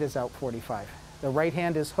the right is out 45. The right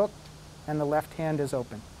hand is hooked and the left hand is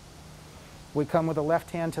open. We come with the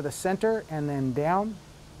left hand to the center and then down.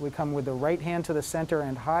 We come with the right hand to the center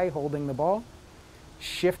and high, holding the ball.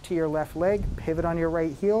 Shift to your left leg, pivot on your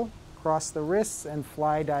right heel, cross the wrists and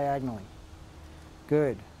fly diagonally.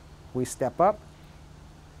 Good. We step up,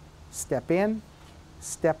 step in,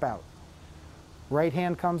 step out. Right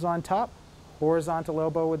hand comes on top, horizontal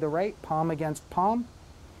elbow with the right, palm against palm.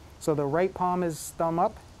 So the right palm is thumb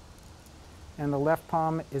up and the left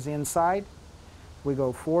palm is inside. We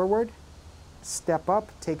go forward, step up,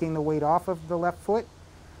 taking the weight off of the left foot.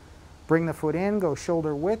 Bring the foot in, go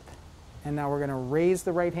shoulder width. And now we're going to raise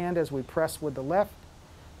the right hand as we press with the left.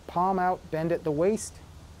 Palm out, bend at the waist.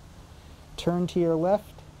 Turn to your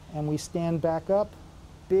left and we stand back up.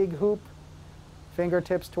 Big hoop,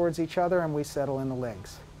 fingertips towards each other, and we settle in the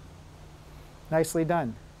legs. Nicely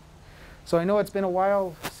done. So I know it's been a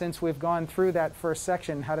while since we've gone through that first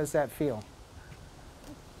section. How does that feel?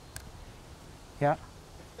 Yeah?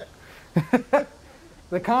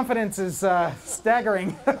 The confidence is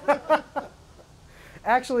staggering.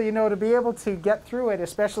 Actually, you know, to be able to get through it,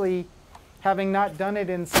 especially having not done it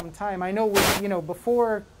in some time. I know,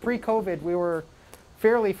 before pre-COVID, we were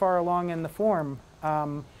fairly far along in the form,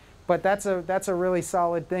 but that's a really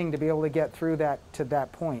solid thing to be able to get through that to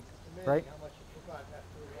that point, right? How much you forgot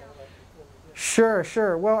after all that before we did.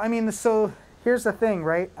 Sure. Well, I mean, so here's the thing,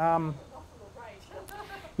 right?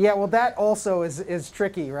 Yeah, well, that also is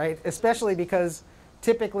tricky, right? Especially because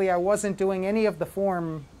typically I wasn't doing any of the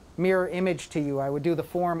form mirror image to you. I would do the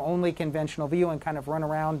form only conventional view and kind of run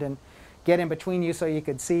around and get in between you so you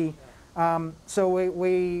could see. So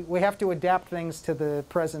we have to adapt things to the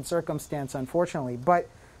present circumstance, unfortunately. But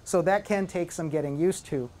so that can take some getting used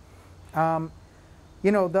to. The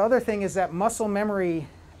other thing is that muscle memory,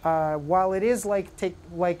 while it is like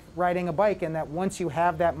riding a bike, and that once you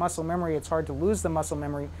have that muscle memory, it's hard to lose the muscle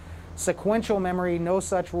memory. Sequential memory, no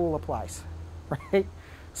such rule applies, right?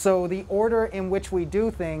 So the order in which we do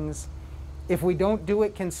things, if we don't do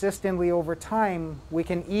it consistently over time, we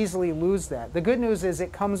can easily lose that. The good news is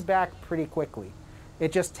it comes back pretty quickly.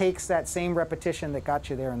 It just takes that same repetition that got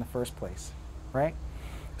you there in the first place, right?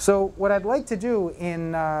 So what I'd like to do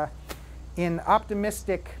in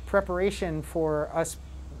optimistic preparation for us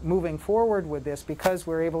moving forward with this, because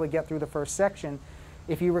we're able to get through the first section,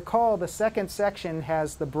 if you recall, the second section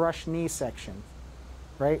has the brush knee section,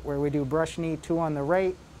 right? Where we do brush knee, 2 on the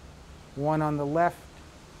right, 1 on the left,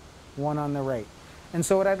 1 on the right. And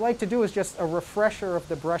so what I'd like to do is just a refresher of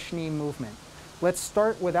the brush knee movement. Let's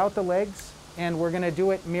start without the legs, and we're going to do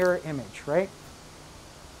it mirror image, right?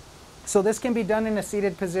 So this can be done in a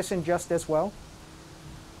seated position just as well.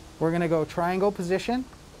 We're going to go triangle position.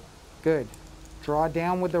 Good. Draw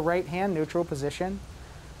down with the right hand, neutral position.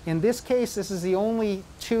 In this case, this is the only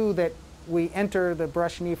 2 that we enter the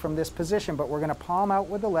brush knee from this position, but we're going to palm out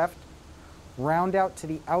with the left, round out to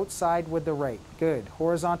the outside with the right. Good.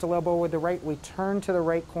 Horizontal elbow with the right. We turn to the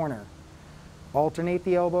right corner. Alternate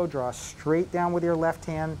the elbow, draw straight down with your left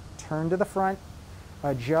hand, turn to the front,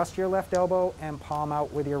 adjust your left elbow, and palm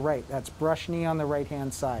out with your right. That's brush knee on the right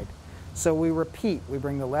hand side. So we repeat. We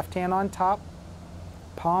bring the left hand on top,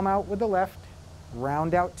 palm out with the left,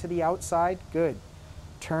 round out to the outside. Good.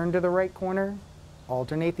 Turn to the right corner,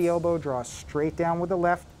 alternate the elbow, draw straight down with the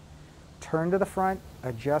left, turn to the front,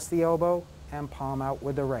 adjust the elbow, and palm out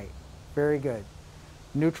with the right. Very good.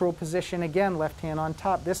 Neutral position again, left hand on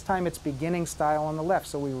top. This time it's beginning style on the left.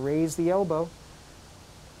 So we raise the elbow,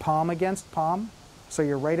 palm against palm. So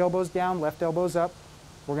your right elbow's down, left elbow's up.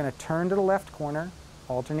 We're going to turn to the left corner,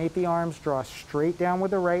 alternate the arms, draw straight down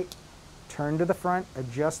with the right, turn to the front,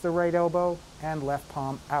 adjust the right elbow, and left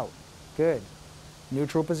palm out. Good.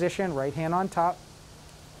 Neutral position, right hand on top,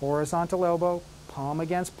 horizontal elbow, palm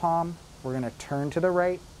against palm. We're going to turn to the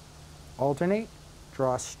right, alternate,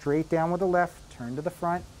 draw straight down with the left, turn to the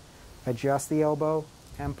front, adjust the elbow,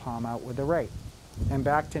 and palm out with the right. And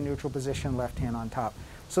back to neutral position, left hand on top.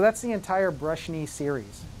 So that's the entire brush knee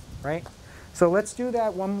series, right? So let's do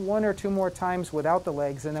that one or two more times without the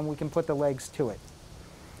legs, and then we can put the legs to it.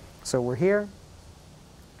 So we're here,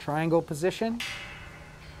 triangle position.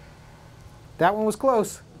 That one was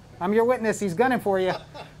close. I'm your witness, he's gunning for you.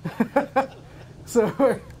 So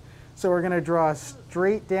we're going to draw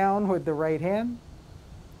straight down with the right hand,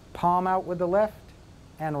 palm out with the left,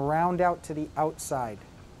 and round out to the outside.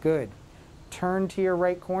 Good. Turn to your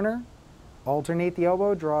right corner, alternate the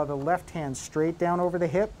elbow, draw the left hand straight down over the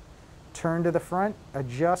hip, turn to the front,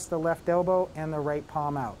 adjust the left elbow and the right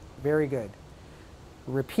palm out. Very good.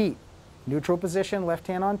 Repeat. Neutral position, left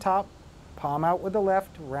hand on top, palm out with the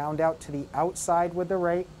left, round out to the outside with the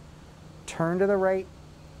right, turn to the right,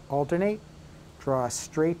 alternate, draw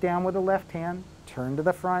straight down with the left hand, turn to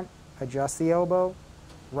the front, adjust the elbow,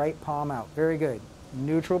 right palm out. Very good.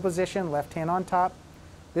 Neutral position, left hand on top,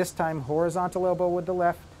 this time horizontal elbow with the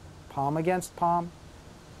left, palm against palm,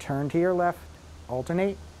 turn to your left,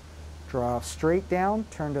 alternate, draw straight down,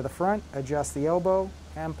 turn to the front, adjust the elbow,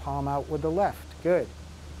 and palm out with the left. Good.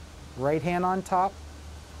 Right hand on top,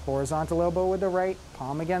 horizontal elbow with the right,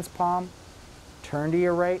 palm against palm, turn to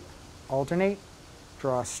your right, alternate,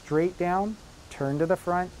 draw straight down, turn to the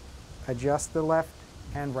front, adjust the left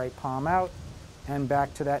and right palm out, and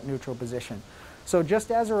back to that neutral position. So just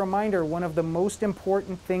as a reminder, one of the most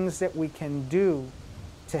important things that we can do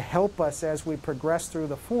to help us as we progress through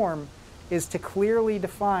the form is to clearly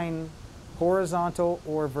define horizontal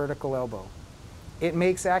or vertical elbow. It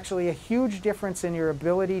makes actually a huge difference in your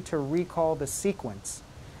ability to recall the sequence.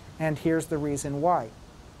 And here's the reason why.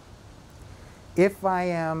 If I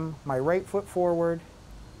am my right foot forward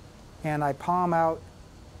and I palm out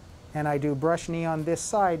and I do brush knee on this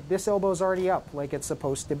side, this elbow's already up like it's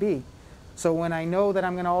supposed to be. So when I know that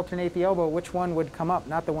I'm going to alternate the elbow, which one would come up?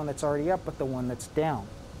 Not the one that's already up, but the one that's down.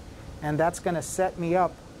 And that's going to set me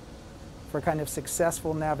up for kind of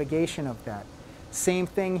successful navigation of that. Same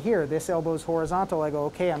thing here. This elbow's horizontal. I go,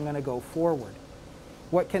 okay, I'm going to go forward.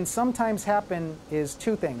 What can sometimes happen is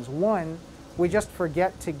two things. One, we just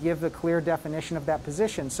forget to give the clear definition of that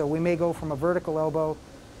position. So we may go from a vertical elbow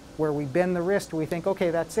where we bend the wrist, we think, okay,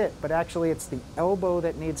 that's it. But actually, it's the elbow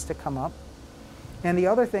that needs to come up. And the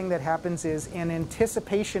other thing that happens is in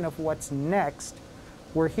anticipation of what's next,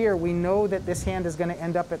 we're here, we know that this hand is going to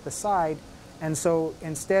end up at the side. And so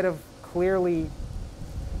instead of clearly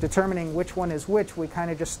determining which one is which, we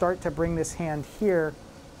kind of just start to bring this hand here,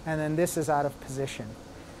 and then this is out of position.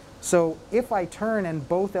 So if I turn and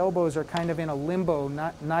both elbows are kind of in a limbo,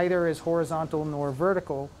 neither is horizontal nor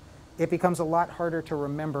vertical, it becomes a lot harder to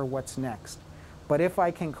remember what's next. But if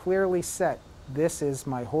I can clearly set, this is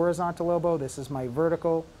my horizontal elbow, this is my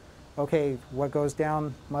vertical, okay, what goes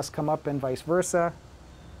down must come up and vice versa.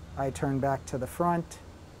 I turn back to the front,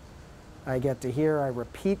 I get to here, I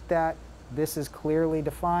repeat that. This is clearly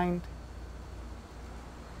defined.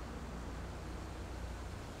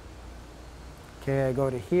 Okay, I go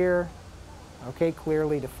to here. Okay,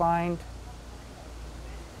 clearly defined.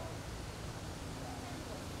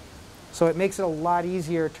 So it makes it a lot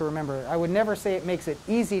easier to remember. I would never say it makes it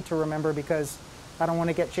easy to remember because I don't want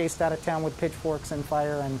to get chased out of town with pitchforks and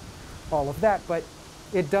fire and all of that, but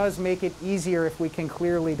it does make it easier if we can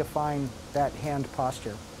clearly define that hand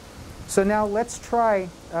posture. So now let's try,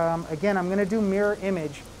 again, I'm going to do mirror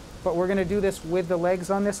image, but we're going to do this with the legs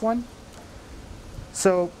on this one.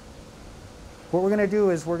 So what we're going to do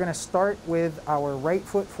is we're going to start with our right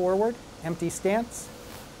foot forward, empty stance,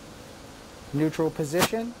 neutral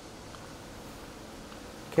position.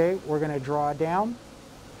 Okay, we're going to draw down,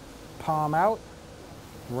 palm out,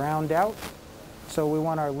 round out. So we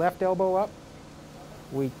want our left elbow up.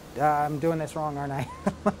 I'm doing this wrong, aren't I?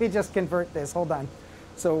 Let me just convert this, hold on.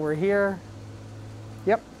 So we're here.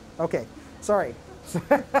 Yep, okay, sorry.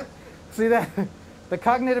 See that? The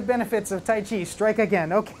cognitive benefits of Tai Chi, strike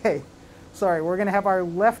again, okay. Sorry, we're gonna have our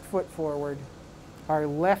left foot forward, our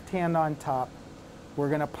left hand on top. We're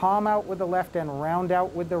gonna palm out with the left and round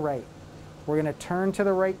out with the right. We're gonna turn to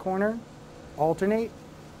the right corner, alternate.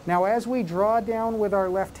 Now as we draw down with our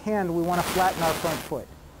left hand, we wanna flatten our front foot.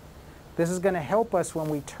 This is gonna help us when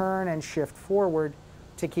we turn and shift forward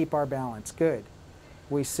to keep our balance, good.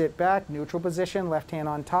 We sit back, neutral position, left hand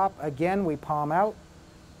on top. Again, we palm out,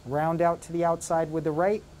 round out to the outside with the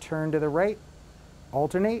right, turn to the right,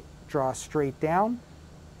 alternate, draw straight down,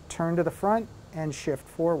 turn to the front, and shift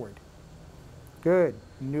forward. Good.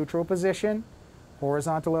 Neutral position,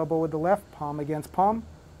 horizontal elbow with the left, palm against palm.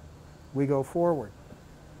 We go forward.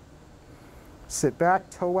 Sit back,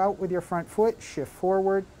 toe out with your front foot, shift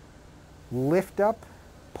forward, lift up,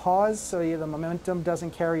 pause so the momentum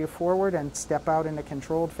doesn't carry you forward, and step out in a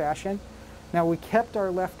controlled fashion. Now we kept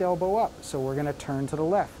our left elbow up, so we're going to turn to the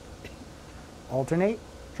left. Alternate,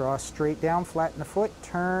 draw straight down, flatten the foot,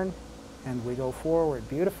 turn, and we go forward.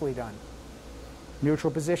 Beautifully done.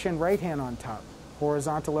 Neutral position, right hand on top.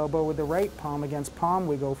 Horizontal elbow with the right, palm against palm,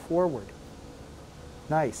 we go forward.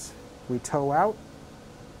 Nice. We toe out,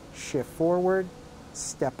 shift forward,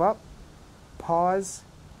 step up, pause,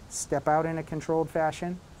 step out in a controlled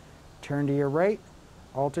fashion, turn to your right,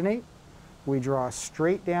 alternate. We draw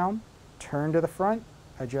straight down, turn to the front,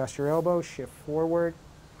 adjust your elbow, shift forward,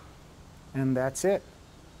 and that's it.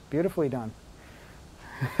 Beautifully done.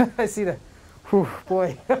 I see that. Whew,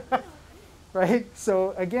 boy. Right?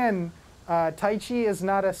 So again, Tai Chi is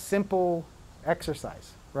not a simple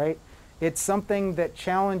exercise, right? It's something that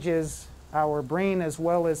challenges our brain as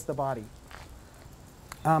well as the body.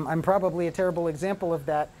 I'm probably a terrible example of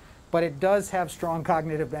that, but it does have strong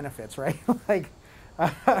cognitive benefits, right? Like,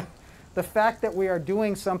 the fact that we are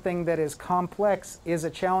doing something that is complex is a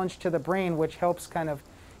challenge to the brain, which helps kind of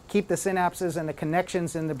keep the synapses and the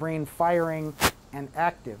connections in the brain firing and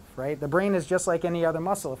active, right? The brain is just like any other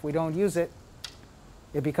muscle. If we don't use it,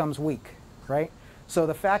 it becomes weak, right? So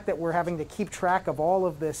the fact that we're having to keep track of all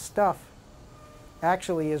of this stuff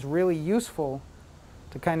actually is really useful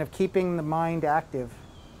to kind of keeping the mind active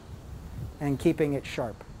and keeping it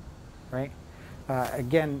sharp, right?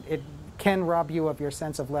 Again, it can rob you of your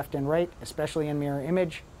sense of left and right, especially in mirror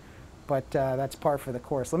image, but that's par for the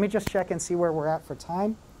course. Let me just check and see where we're at for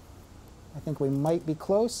time. I think we might be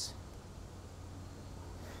close.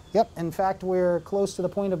 Yep, in fact, we're close to the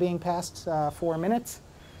point of being past 4 minutes.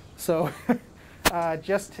 So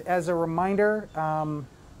just as a reminder,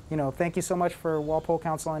 you know, thank you so much for Walpole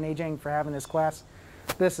Council on Aging for having this class.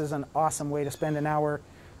 This is an awesome way to spend an hour.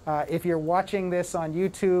 If you're watching this on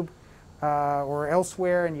YouTube or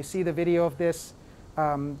elsewhere and you see the video of this,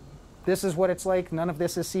 this is what it's like. None of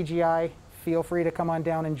this is CGI. Feel free to come on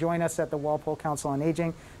down and join us at the Walpole Council on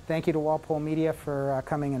Aging. Thank you to Walpole Media for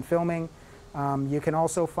coming and filming. You can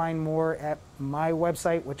also find more at my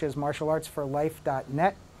website, which is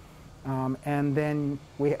martialartsforlife.net. And then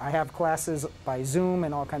I have classes by Zoom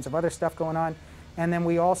and all kinds of other stuff going on. And then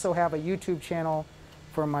we also have a YouTube channel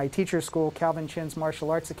for my teacher school, Calvin Chin's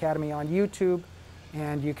Martial Arts Academy, on YouTube.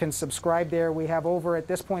 And you can subscribe there. We have at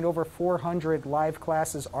this point, over 400 live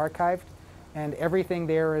classes archived. And everything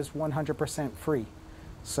there is 100% free.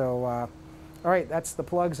 So, all right, that's the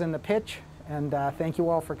plugs and the pitch. And thank you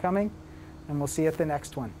all for coming. And we'll see you at the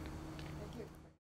next one.